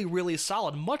really, really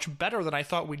solid. Much better than I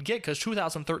thought we'd get, because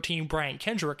 2013 Brian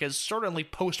Kendrick is certainly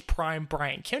post-prime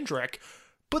Brian Kendrick.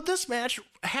 But this match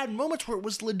had moments where it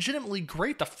was legitimately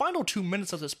great. The final 2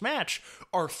 minutes of this match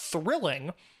are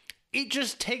thrilling. It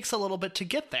just takes a little bit to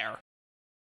get there.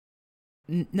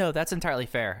 No, that's entirely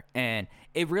fair. And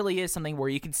it really is something where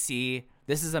you can see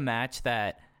this is a match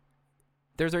that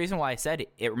there's a reason why I said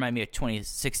it reminded me of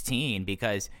 2016,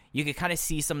 because you could kind of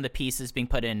see some of the pieces being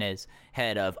put in his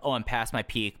head of, oh, I'm past my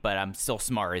peak, but I'm still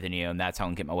smarter than you, and that's how I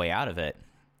can get my way out of it.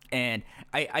 And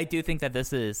I do think that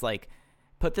this is like,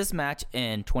 put this match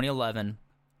in 2011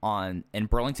 in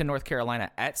Burlington, North Carolina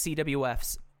at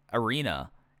CWF's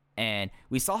arena, and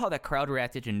we saw how that crowd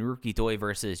reacted to Naruki Doi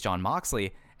versus Jon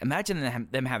Moxley. Imagine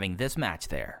them having this match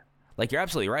there. Like, you're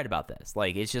absolutely right about this.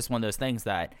 Like, it's just one of those things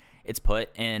that it's put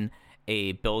in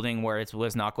a building where it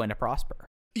was not going to prosper.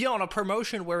 Yeah, on a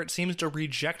promotion where it seems to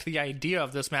reject the idea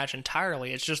of this match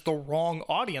entirely. It's just the wrong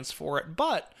audience for it,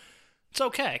 but it's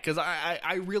okay, because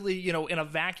I really, in a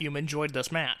vacuum, enjoyed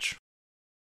this match.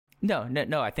 No,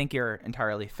 I think you're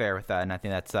entirely fair with that, and I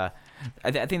think that's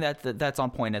I think that's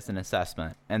on point as an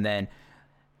assessment. And then,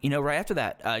 right after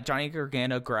that, Johnny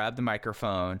Gargano grabbed the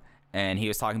microphone, and he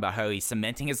was talking about how he's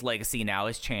cementing his legacy now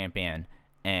as champion,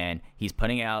 and he's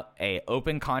putting out a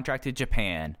open contract to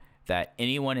Japan that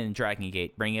anyone in Dragon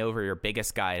Gate, bring over your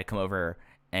biggest guy to come over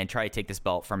and try to take this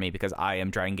belt from me, because I am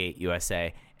Dragon Gate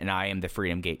USA, and I am the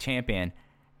Freedom Gate champion.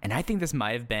 And I think this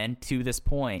might have been, to this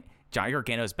point, Johnny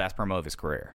Gargano's best promo of his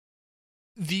career.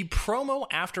 The promo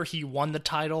after he won the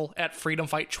title at Freedom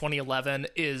Fight 2011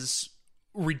 is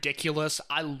ridiculous.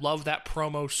 I love that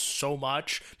promo so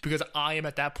much, because I am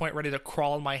at that point ready to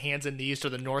crawl on my hands and knees to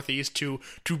the Northeast to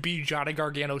be Johnny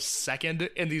Gargano's second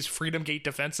in these Freedom Gate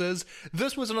defenses.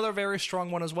 This was another very strong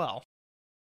one as well.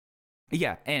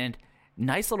 Yeah, and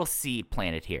nice little seed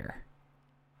planted here,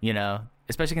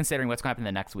 especially considering what's going to happen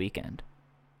the next weekend.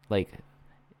 Like,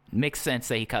 makes sense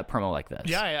that he cut promo like this.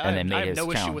 Yeah, and then I have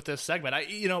no issue with this segment.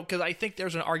 Because I think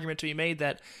there's an argument to be made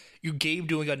that Gabe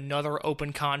doing another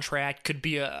open contract could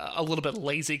be a little bit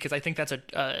lazy, because I think that's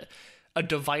a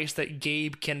device that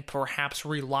Gabe can perhaps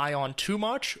rely on too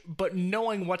much. But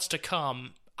knowing what's to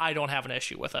come, I don't have an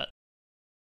issue with it.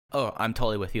 Oh, I'm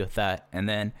totally with you with that. And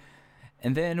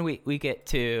then we get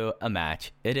to a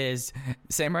match. It is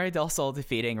Samurai Del Sol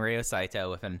defeating Ryo Saito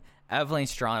with an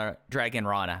Avalanche Dragon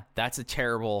Rana. That's a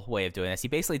terrible way of doing this. He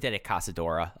basically did a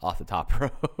Casadora off the top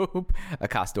rope, a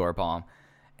Casadora bomb,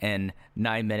 in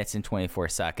 9 minutes and 24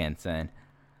 seconds. And,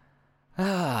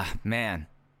 man,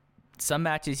 some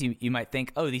matches you might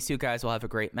think, oh, these two guys will have a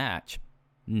great match.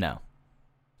 No,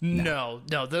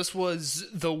 this was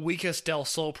the weakest Del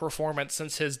Sol performance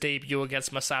since his debut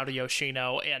against Masato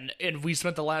Yoshino, and we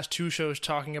spent the last two shows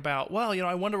talking about, well,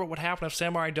 I wonder what would happen if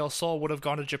Samurai Del Sol would have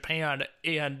gone to Japan,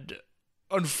 and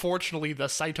unfortunately the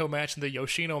Saito match and the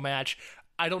Yoshino match,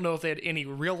 I don't know if they had any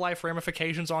real-life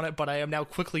ramifications on it, but I am now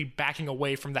quickly backing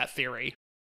away from that theory.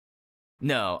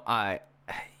 No,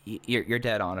 you're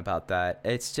dead on about that.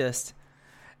 It's just,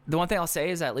 the one thing I'll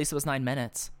say is that at least it was 9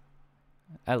 minutes.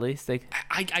 At least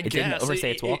I guess didn't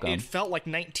overstay its welcome. It felt like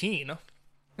 19.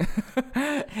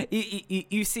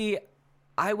 you see,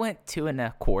 I went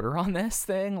 2.25 on this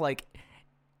thing. Like,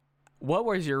 what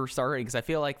was your star rating? Because I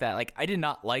feel like that. Like, I did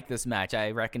not like this match.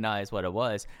 I recognize what it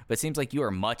was, but it seems like you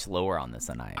are much lower on this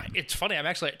than I am. It's funny. I'm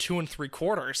actually at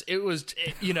 2.75. It was,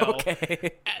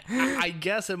 okay. I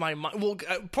guess in my mind. Well,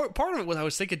 part of it was I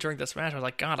was thinking during this match. I was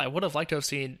like, God, I would have liked to have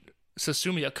seen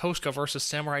Susumu Yokosuka versus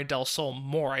Samurai Del Sol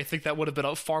more. I think that would have been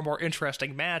a far more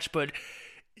interesting match, but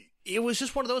it was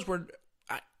just one of those where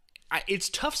it's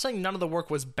tough saying none of the work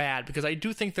was bad, because I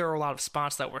do think there are a lot of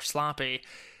spots that were sloppy.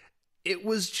 It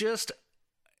was just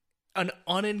an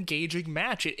unengaging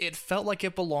match. It felt like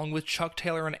it belonged with Chuck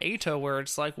Taylor and Eito, where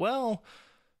it's like, well,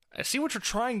 I see what you're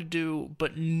trying to do,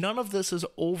 but none of this is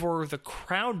over. The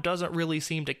crowd doesn't really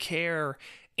seem to care,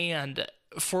 and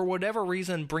for whatever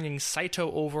reason, bringing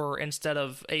Saito over instead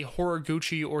of a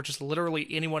Horiguchi or just literally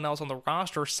anyone else on the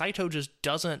roster, Saito just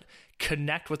doesn't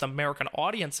connect with American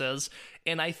audiences,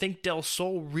 and I think Del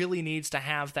Sol really needs to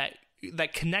have that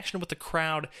connection with the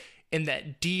crowd and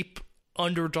that deep,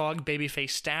 underdog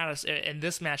babyface status, and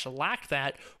this match lacked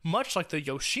that, much like the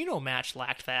Yoshino match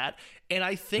lacked that. And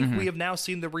I think we have now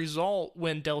seen the result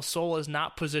when Del Sol is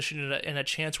not positioned in a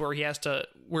chance where he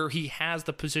has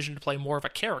the position to play more of a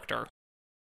character.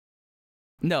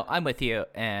 No, I'm with you.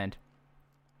 And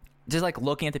just like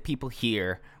looking at the people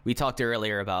here, we talked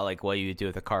earlier about like what you do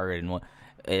with the card, and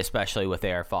especially with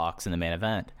AR Fox in the main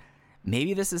event.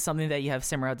 Maybe this is something that you have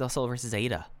Samurai Del Sol versus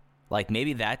Ada. Like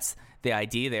maybe that's the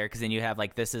idea there, because then you have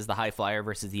like this is the high flyer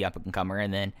versus the up and comer,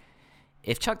 and then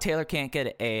if Chuck Taylor can't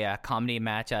get a comedy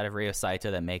match out of Ryo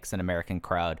Saito that makes an American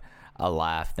crowd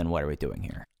laugh, then what are we doing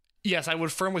here? Yes, I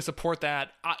would firmly support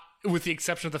that, with the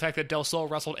exception of the fact that Del Sol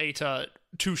wrestled Eita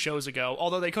 2 shows ago,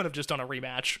 although they could have just done a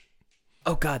rematch.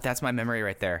 Oh, God, that's my memory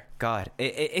right there. God,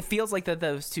 it feels like that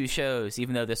those 2 shows,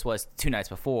 even though this was 2 nights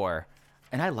before,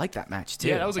 and I like that match, too.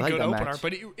 Yeah, that was a good opener, match.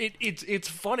 but it's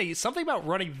funny. Something about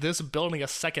running this building a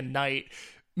second night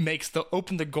makes the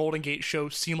Open the Golden Gate show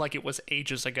seem like it was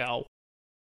ages ago.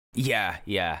 Yeah,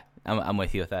 I'm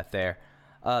with you with that there.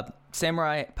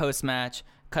 Samurai post-match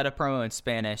cut a promo in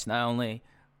Spanish. Not only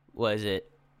was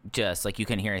it just like you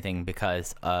couldn't hear anything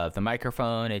because of the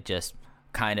microphone, it just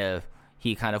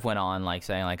he kind of went on like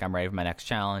saying like I'm ready for my next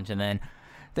challenge, and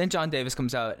then John Davis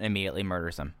comes out and immediately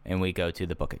murders him, and we go to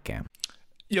the Book It Cam.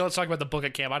 Yeah, let's talk about the Book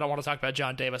It Cam. I don't want to talk about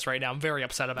John Davis right now. I'm very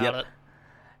upset about it.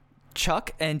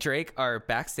 Chuck and Drake are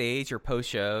backstage or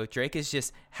post-show. Drake is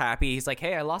just happy. He's like,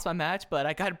 hey, I lost my match, but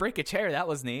I got to break a chair. That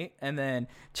was neat. And then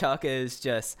Chuck is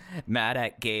just mad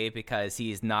at Gabe because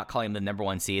he's not calling him the number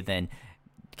 1 seed. Then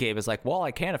Gabe is like, well,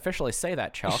 I can't officially say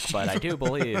that, Chuck, but I do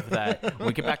believe that when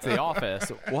we get back to the office,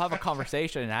 we'll have a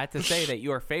conversation. And I have to say that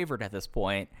you are favored at this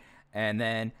point. And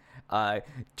then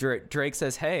Drake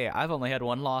says, hey, I've only had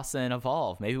 1 loss in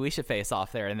Evolve. Maybe we should face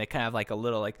off there. And they kind of like a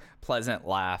little like pleasant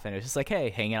laugh. And it's just like, hey,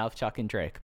 hanging out with Chuck and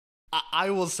Drake. I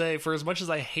will say, for as much as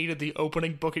I hated the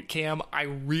opening Book It Cam, I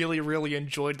really, really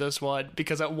enjoyed this one,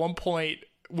 because at one point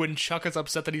when Chuck is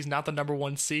upset that he's not the number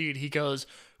 1 seed, he goes,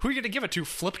 who are you going to give it to,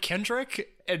 Flip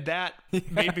Kendrick? And that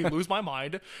made me lose my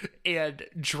mind. And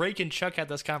Drake and Chuck had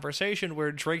this conversation where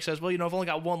Drake says, well, I've only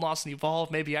got 1 loss in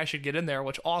Evolve, maybe I should get in there,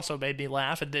 which also made me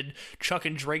laugh. And then Chuck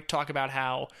and Drake talk about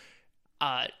how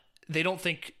they don't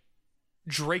think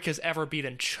Drake has ever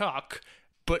beaten Chuck,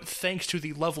 but thanks to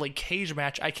the lovely cage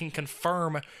match, I can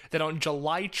confirm that on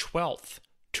July 12th,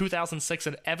 2006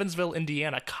 in Evansville,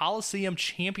 Indiana, Coliseum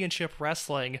Championship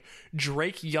Wrestling,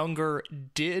 Drake Younger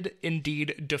did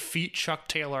indeed defeat Chuck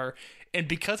Taylor. And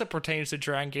because it pertains to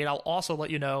Dragon Gate, I'll also let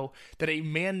you know that a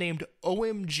man named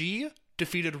OMG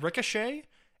defeated Ricochet,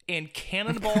 and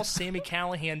Cannonball Sami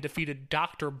Callihan defeated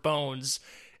Dr. Bones.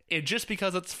 And just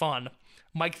because it's fun,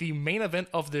 Mike, the main event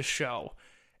of this show,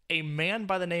 a man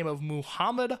by the name of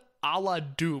Muhammad Ala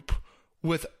Dupe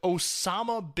with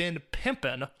Osama bin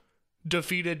Pimpin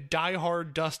defeated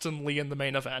diehard Dustin Lee in the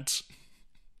main event.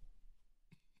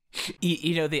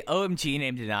 The OMG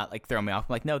name did not like throw me off.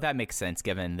 I'm like, no, that makes sense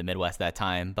given the Midwest that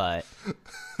time. But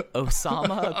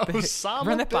Osama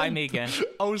run that by me again.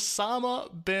 Osama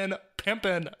bin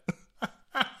Pimpin.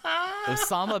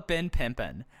 Osama bin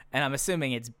Pimpin, and I'm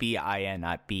assuming it's B-I-N,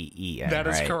 not B-E-N. That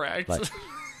is right? correct. But...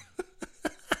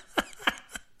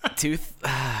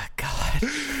 God.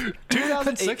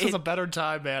 2006 was a better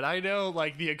time, man. I know,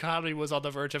 like, the economy was on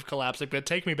the verge of collapsing, but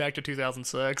take me back to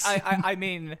 2006. I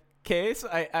mean, Case,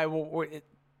 I will.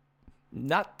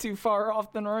 Not too far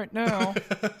off than right now.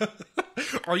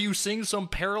 Are you seeing some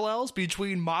parallels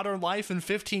between modern life and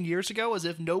 15 years ago, as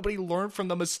if nobody learned from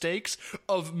the mistakes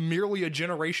of merely a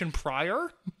generation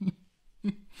prior?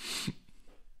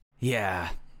 Yeah.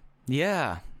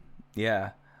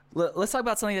 Let's talk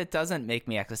about something that doesn't make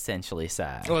me existentially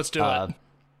sad. Let's do it.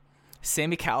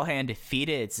 Sami Callihan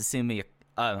defeated Susumu.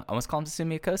 I almost called him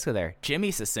Susumu Yokosuka there.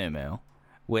 Jimmy Susumu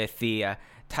with the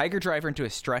Tiger Driver into a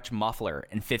stretch muffler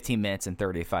in 15 minutes and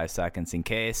 35 seconds. In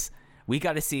case we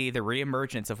got to see the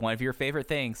reemergence of one of your favorite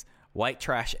things, white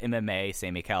trash MMA,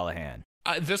 Sami Callihan.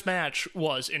 This match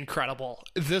was incredible.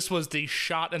 This was the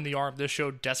shot in the arm this show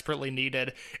desperately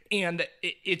needed. And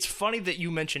it's funny that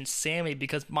you mentioned Sammy,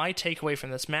 because my takeaway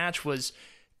from this match was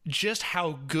just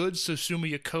how good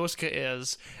Susumu Yokosuka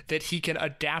is, that he can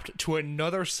adapt to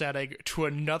another setting, to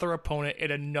another opponent,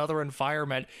 in another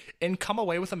environment, and come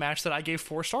away with a match that I gave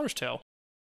 4 stars to.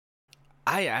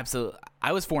 I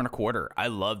was 4.25. I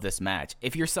love this match.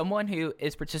 If you're someone who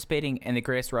is participating in the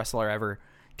Greatest Wrestler Ever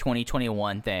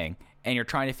 2021 thing, and you're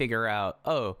trying to figure out,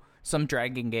 some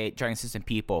Dragon System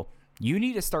people, you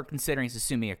need to start considering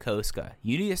Susumu Yokosuka.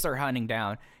 You need to start hunting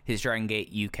down his Dragon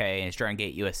Gate UK and his Dragon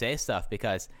Gate USA stuff,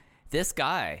 because this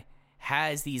guy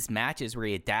has these matches where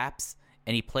he adapts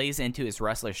and he plays into his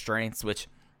wrestler strengths, which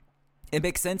it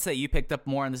makes sense that you picked up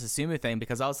more on the Susumu thing,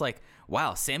 because I was like,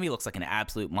 wow, Sammy looks like an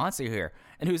absolute monster here.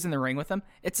 And who's in the ring with him?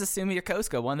 It's Susumu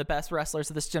Yokosuka, one of the best wrestlers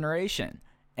of this generation.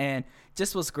 And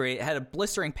just was great. It had a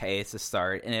blistering pace to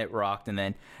start, and it rocked. And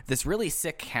then this really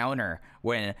sick counter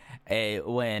when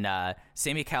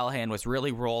Sami Callihan was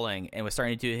really rolling and was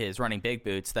starting to do his running big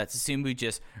boots, that Susumu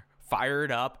just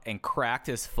fired up and cracked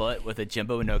his foot with a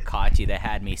Jimbo no Kachi that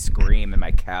had me scream in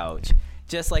my couch.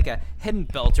 Just like a hidden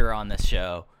belter on this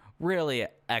show. Really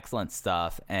excellent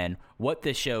stuff, and what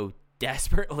this show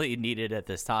desperately needed at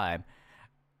this time.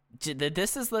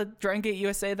 This is the Dragon Gate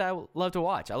USA that I love to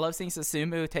watch. I love seeing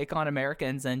Susumu take on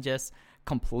Americans and just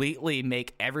completely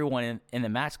make everyone in the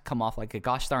match come off like a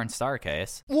gosh darn star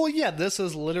case. Well, yeah, this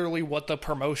is literally what the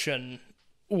promotion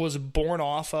was born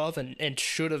off of and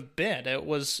should have been. It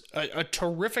was a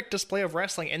terrific display of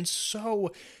wrestling, and so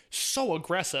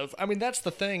aggressive. I mean, that's the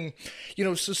thing.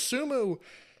 Susumu,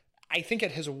 I think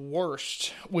at his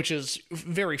worst, which is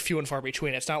very few and far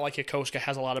between, it's not like Yokosuka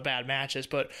has a lot of bad matches,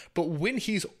 but when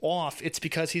he's off, it's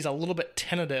because he's a little bit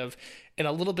tentative and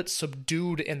a little bit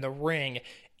subdued in the ring,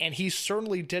 and he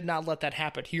certainly did not let that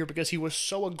happen here, because he was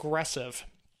so aggressive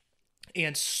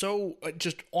and so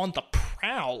just on the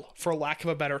prowl, for lack of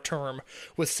a better term,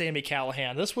 with Sami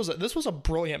Callihan. This was a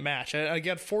brilliant match, and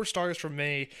again, 4 stars from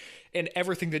me, and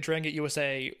everything that Dragon Gate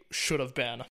USA should have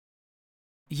been.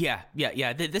 Yeah.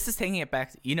 This is taking it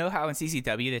back. You know how in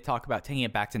CCW they talk about taking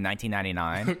it back to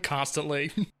 1999? Constantly.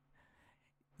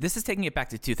 This is taking it back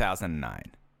to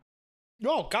 2009.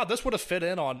 Oh, God, this would have fit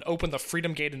in on Open the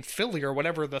Freedom Gate in Philly or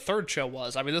whatever the third show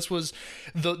was. I mean, this was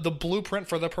the blueprint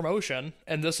for the promotion,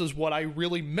 and this is what I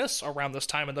really miss around this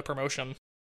time in the promotion.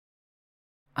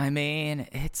 I mean,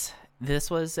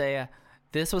 this was a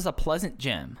pleasant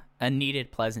gem, a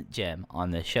needed pleasant gem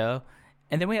on this show.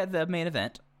 And then we had the main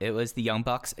event. It was the Young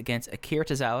Bucks against Akira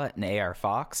Tozawa and AR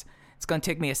Fox. It's going to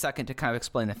take me a second to kind of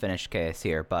explain the finish case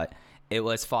here, but it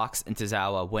was Fox and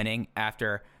Tozawa winning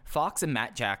after Fox and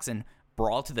Matt Jackson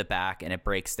brawl to the back and it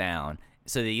breaks down.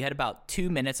 So you had about 2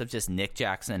 minutes of just Nick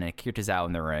Jackson and Akira Tozawa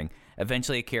in the ring.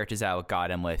 Eventually, Akira Tozawa got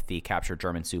him with the captured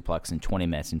German suplex in 20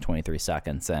 minutes and 23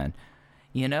 seconds. And,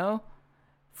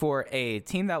 for a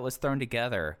team that was thrown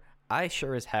together, I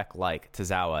sure as heck like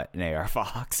Tozawa and AR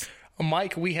Fox.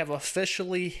 Mike, we have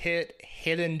officially hit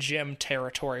hidden gem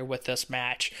territory with this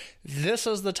match. This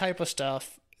is the type of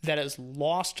stuff that is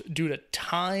lost due to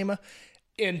time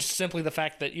and simply the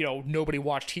fact that, nobody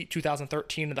watched Heat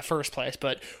 2013 in the first place.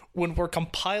 But when we're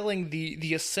compiling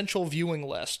the essential viewing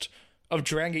list of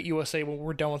Dragon Gate USA when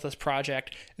we're done with this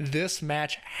project, this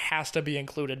match has to be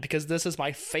included, because this is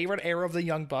my favorite era of the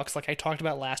Young Bucks, like I talked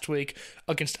about last week,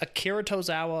 against Akira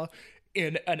Tozawa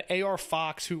in an AR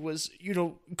Fox who was,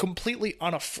 completely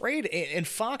unafraid. And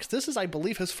Fox, this is, I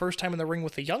believe, his first time in the ring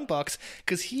with the Young Bucks,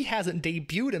 because he hasn't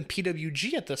debuted in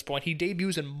PWG at this point. He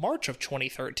debuts in March of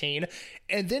 2013,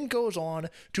 and then goes on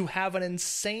to have an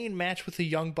insane match with the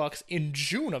Young Bucks in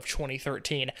June of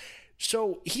 2013.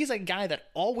 So he's a guy that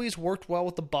always worked well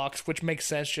with the Bucks, which makes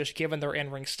sense just given their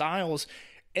in-ring styles.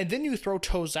 And then you throw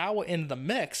Tozawa into the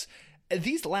mix.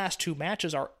 These last 2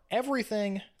 matches are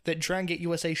everything that Dragon Gate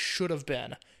USA should have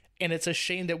been, and it's a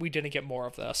shame that we didn't get more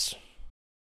of this.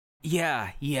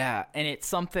 Yeah, and it's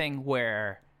something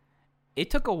where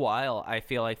it took a while, I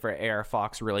feel like, for AR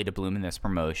Fox really to bloom in this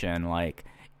promotion. Like,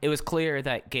 it was clear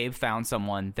that Gabe found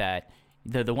someone that,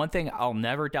 the one thing I'll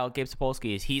never doubt Gabe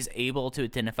Sapolsky is he's able to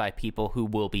identify people who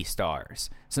will be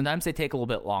stars. Sometimes they take a little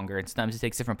bit longer, and sometimes it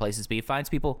takes different places, but he finds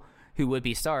people who would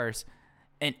be stars.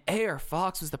 And AR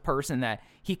Fox was the person that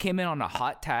he came in on a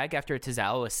hot tag after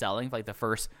Tozawa was selling for like the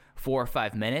first 4 or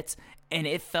 5 minutes. And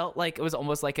it felt like it was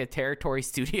almost like a Territory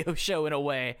studio show in a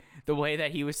way, the way that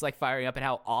he was like firing up and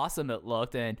how awesome it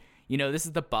looked. And, this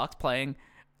is the Bucks playing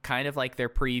kind of like their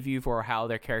preview for how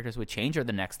their characters would change over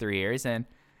the next 3 years. And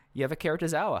you have Akira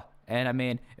Tozawa. And I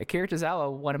mean, Akira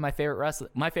Tozawa, one of my favorite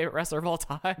wrestler of all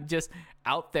time, just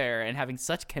out there and having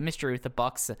such chemistry with the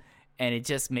Bucks. And it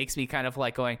just makes me kind of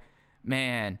like going,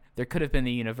 man, there could have been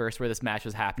the universe where this match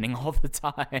was happening all the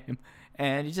time.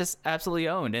 And he just absolutely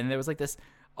owned. And there was like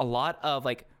a lot of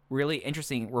like really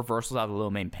interesting reversals out of Little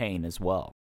Main Pain as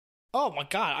well. Oh my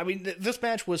God. I mean, this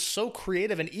match was so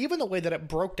creative, and even the way that it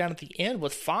broke down at the end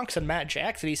with Fox and Matt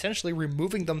Jackson essentially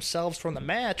removing themselves from the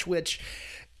match, which,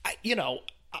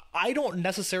 I don't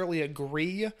necessarily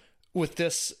agree with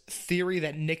this theory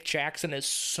that Nick Jackson is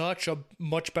such a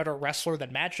much better wrestler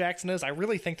than Matt Jackson is. I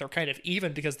really think they're kind of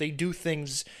even, because they do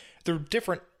things, they're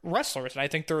different wrestlers, and I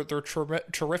think they're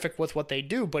terrific with what they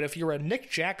do. But if you're a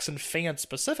Nick Jackson fan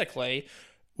specifically,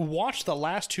 watch the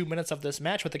last 2 minutes of this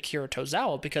match with Akira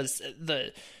Tozawa, because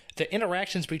the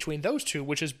interactions between those two,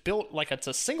 which is built like it's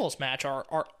a singles match,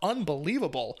 are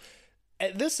unbelievable.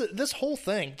 This whole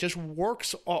thing just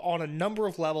works on a number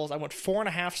of levels. I went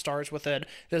 4.5 stars with it.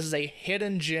 This is a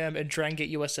hidden gem in Dragon Gate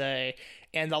USA,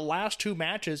 and the last 2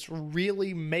 matches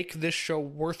really make this show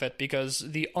worth it because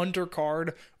the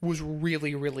undercard was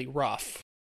really, really rough.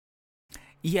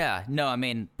 Yeah, no, I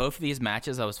mean, both of these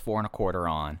matches I was 4.25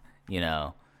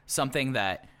 on, something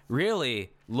that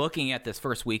really, looking at this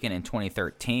first weekend in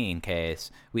 2013 case,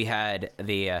 we had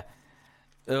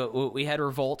we had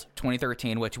Revolt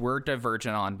 2013, which we're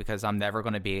divergent on because I'm never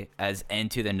going to be as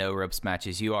into the no ropes match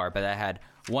as you are, but I had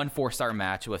 1 4-star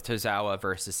match with Tozawa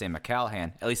versus Sam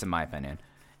McCallahan, at least in my opinion.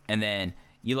 And then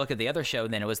you look at the other show,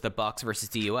 then it was the Bucks versus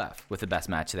DUF with the best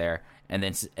match there, and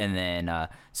then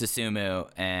Susumu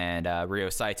and Ryo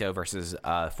Saito versus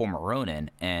former Ronin.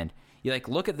 And you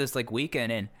look at this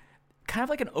weekend, and kind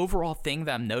of an overall thing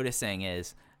that I'm noticing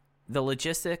is the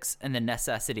logistics and the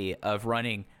necessity of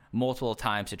running multiple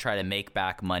times to try to make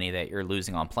back money that you're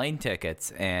losing on plane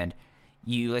tickets. And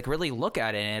you really look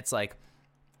at it, and it's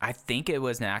I think it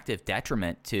was an active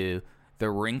detriment to the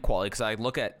ring quality, because I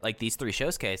look at these 3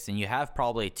 shows case, and you have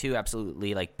probably 2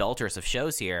 absolutely belters of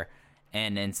shows here,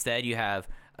 and instead you have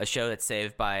a show that's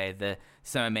saved by the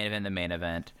semi-main event, the main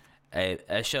event,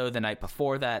 a show the night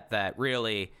before that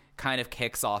really kind of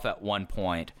kicks off at one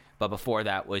point, but before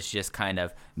that was just kind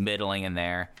of middling in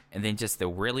there, and then just the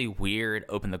really weird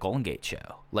Open the Golden Gate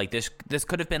show. This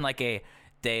could have been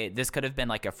this could have been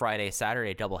a Friday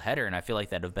Saturday doubleheader, and I feel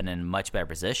that would have been in a much better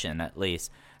position, at least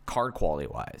card quality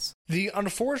wise. The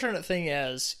unfortunate thing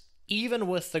is, even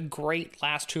with the great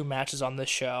last 2 matches on this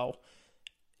show,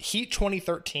 Heat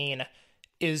 2013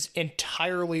 is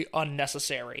entirely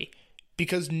unnecessary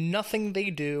because nothing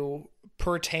they do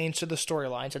pertains to the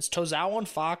storylines. It's Tozawa and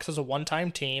Fox as a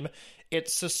one-time team.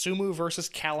 It's Susumu versus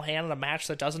Callahan in a match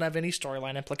that doesn't have any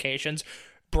storyline implications.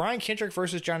 Brian Kendrick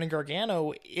versus Johnny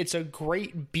Gargano, it's a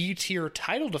great B-tier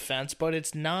title defense, but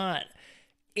it's not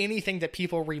anything that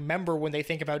people remember when they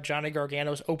think about Johnny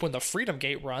Gargano's Open the Freedom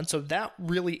Gate run, so that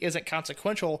really isn't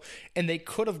consequential, and they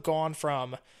could have gone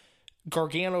from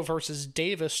Gargano versus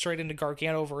Davis straight into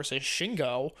Gargano versus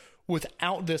Shingo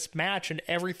without this match, and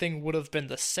everything would have been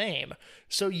the same.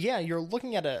 So yeah, you're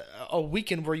looking at a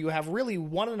weekend where you have really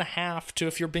 1.5 to,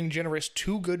 if you're being generous,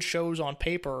 2 good shows on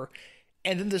paper,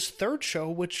 and then this third show,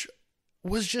 which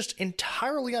was just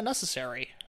entirely unnecessary.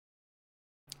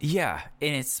 Yeah,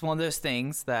 and it's one of those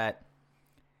things that,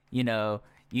 you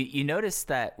notice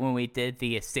that when we did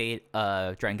the State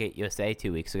of Dragon Gate USA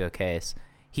 2 weeks ago case,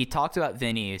 he talked about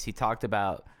venues, he talked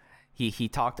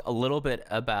a little bit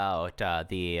about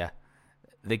the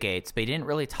gates, but he didn't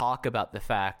really talk about the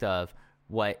fact of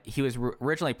what he was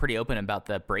originally pretty open about,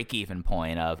 the break-even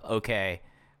point of, okay,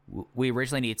 we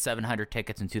originally need 700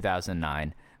 tickets in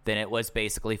 2009. Then it was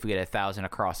basically, if we get 1,000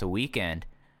 across a weekend,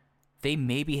 they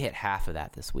maybe hit half of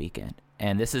that this weekend.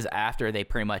 And this is after they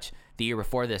pretty much, the year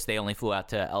before this, they only flew out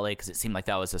to LA because it seemed like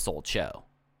that was a sold show.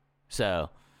 So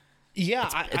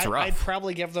yeah, it's rough. I'd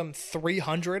probably give them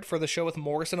 300 for the show with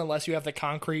Morrison, unless you have the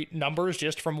concrete numbers.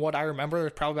 Just from what I remember,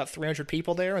 there's probably about 300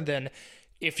 people there. And then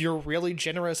if you're really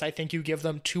generous, I think you give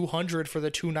them 200 for the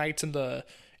 2 nights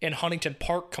in Huntington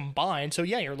Park combined. So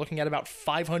yeah, you're looking at about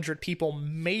 500 people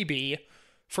maybe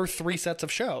for 3 sets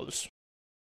of shows.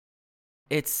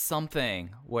 It's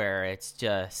something where it's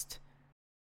just,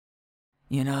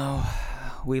 we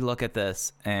look at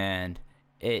this and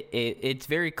it's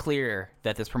very clear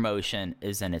that this promotion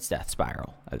is in its death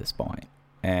spiral at this point.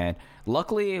 And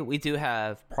luckily, we do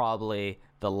have probably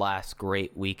the last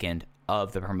great weekend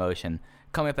of the promotion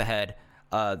coming up ahead.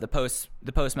 The post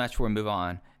match before we move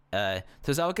on.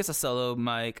 Tozawa gets a solo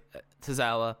mic.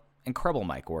 Tozawa, incredible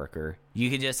mic worker. You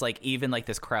could just even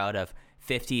this crowd of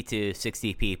 50 to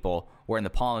 60 people were in the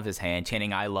palm of his hand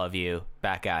chanting "I love you"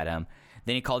 back at him.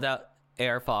 Then he called out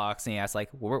Air Fox and he asked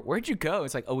where'd you go?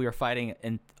 It's oh, we were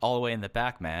fighting all the way in the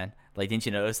back, man. Didn't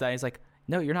you notice that? He's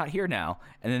no, you're not here now.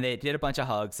 And then they did a bunch of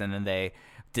hugs, and then they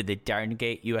did the Dragon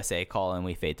Gate USA call, and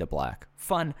we fade to black.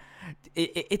 Fun.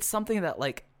 It's something that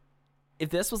if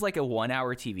this was a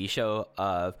 1-hour TV show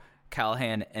of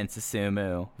Callahan and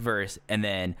Susumu and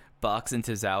then Bucks and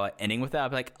Tozawa ending with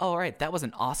that, I'd be all right, that was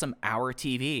an awesome hour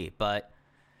TV, but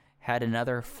had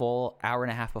another full hour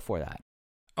and a half before that.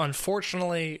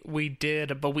 Unfortunately, we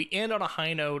did, but we end on a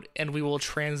high note, and we will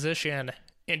transition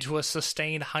into a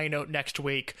sustained high note next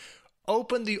week.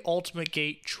 Open the Ultimate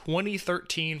Gate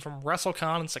 2013 from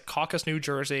WrestleCon in Secaucus, New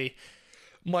Jersey.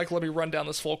 Mike, let me run down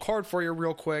this full card for you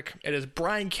real quick. It is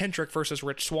Brian Kendrick versus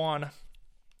Rich Swann.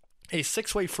 a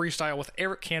 6-way freestyle with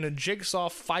Eric Cannon, Jigsaw,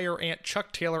 Fire Ant,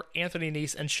 Chuck Taylor, Anthony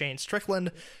Nese, and Shane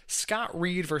Strickland, Scott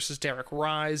Reed versus Derek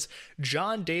Rise,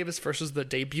 John Davis versus the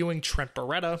debuting Trent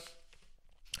Beretta,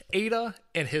 Ada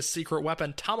and his secret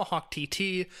weapon Tomahawk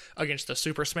TT against the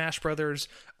Super Smash Brothers,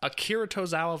 Akira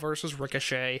Tozawa versus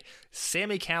Ricochet,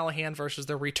 Sami Callihan versus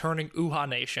the returning Uhaa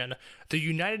Nation. The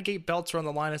United Gate belts are on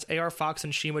the line as AR Fox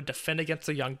and Shima defend against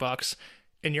the Young Bucks.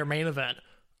 In your main event,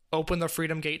 open the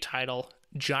Freedom Gate title,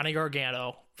 Johnny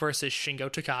Gargano versus Shingo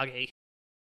Takagi.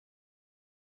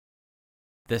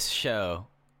 This show,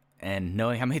 and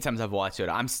knowing how many times I've watched it,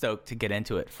 I'm stoked to get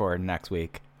into it for next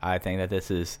week. I think that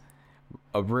this is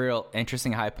a real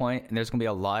interesting high point, and there's going to be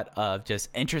a lot of just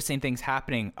interesting things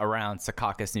happening around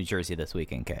Secaucus, New Jersey this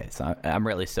weekend, Case. I'm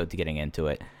really stoked to getting into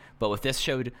it. But with this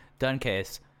show done,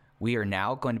 Case, we are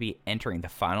now going to be entering the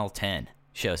final 10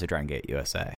 shows of Dragon Gate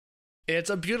USA. It's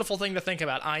a beautiful thing to think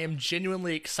about. I am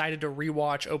genuinely excited to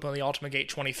rewatch Open the Ultimate Gate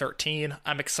 2013.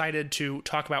 I'm excited to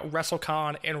talk about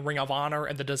WrestleCon and Ring of Honor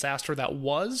and the disaster that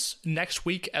was next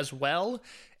week as well.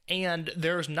 And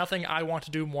there's nothing I want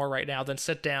to do more right now than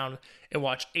sit down and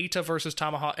watch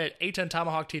Eita and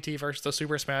Tomahawk TT versus the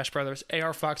Super Smash Brothers,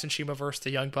 AR Fox and Shima versus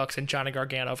the Young Bucks, and Johnny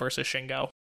Gargano versus Shingo.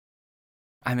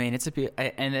 I mean,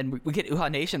 and then we get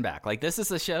Uhaa Nation back. Like, this is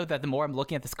a show that the more I'm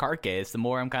looking at this card, Case, the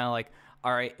more I'm kind of like,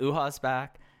 all right, Uhaa's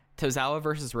back. Tozawa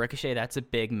versus Ricochet, that's a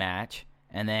big match.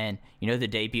 And then, the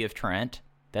debut of Trent,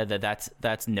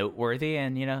 that's noteworthy.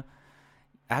 And,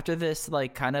 after this,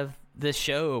 like, kind of this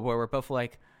show where we're both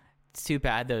like, it's too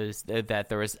bad that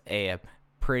there was a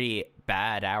pretty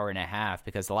bad hour and a half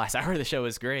because the last hour of the show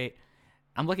was great.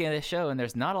 I'm looking at this show, and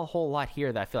there's not a whole lot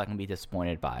here that I feel like I'm going to be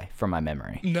disappointed by from my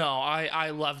memory. No,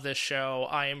 I love this show.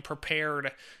 I am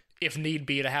prepared, if need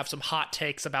be, to have some hot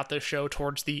takes about this show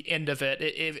towards the end of it,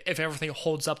 if everything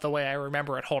holds up the way I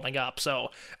remember it holding up. So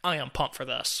I am pumped for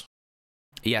this.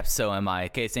 Yep, so am I.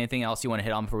 Case, anything else you want to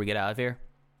hit on before we get out of here?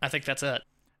 I think that's it.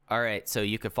 All right, so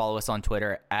you can follow us on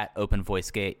Twitter at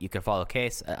OpenVoiceGate. You can follow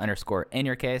Case at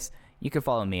 _InYourCase. You can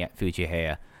follow me at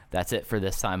Fujiheya. That's it for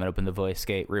this time at Open the Voice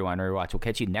Gate. Rewind, Rewatch. We'll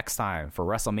catch you next time for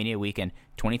WrestleMania Weekend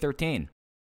 2013.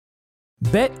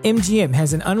 BetMGM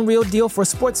has an unreal deal for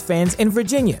sports fans in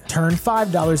Virginia. Turn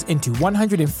 $5 into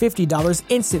 $150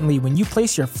 instantly when you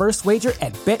place your first wager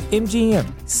at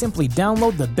BetMGM. Simply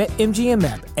download the BetMGM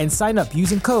app and sign up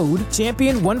using code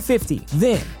Champion150.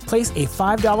 Then, place a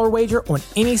 $5 wager on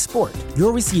any sport.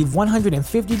 You'll receive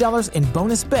 $150 in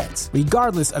bonus bets,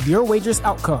 regardless of your wager's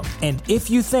outcome. And if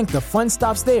you think the fun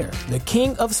stops there, the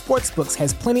king of sportsbooks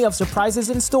has plenty of surprises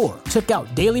in store. Check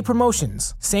out daily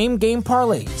promotions, same-game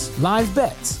parlays, live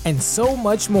bets, and so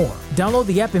much more. Download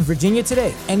the app in Virginia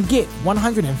today and get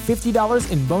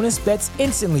 $150 in bonus bets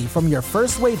instantly from your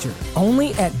first wager.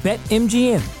 Only at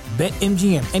BetMGM.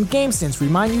 BetMGM and GameSense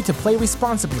remind you to play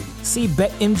responsibly. See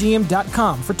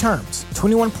BetMGM.com for terms.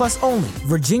 21 plus only.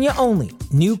 Virginia only.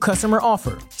 New customer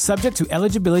offer. Subject to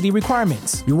eligibility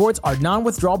requirements. Rewards are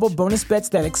non-withdrawable bonus bets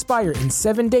that expire in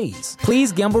 7 days.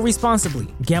 Please gamble responsibly.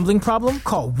 Gambling problem?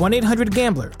 Call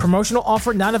 1-800-GAMBLER. Promotional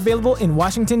offer not available in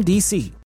Washington, D.C.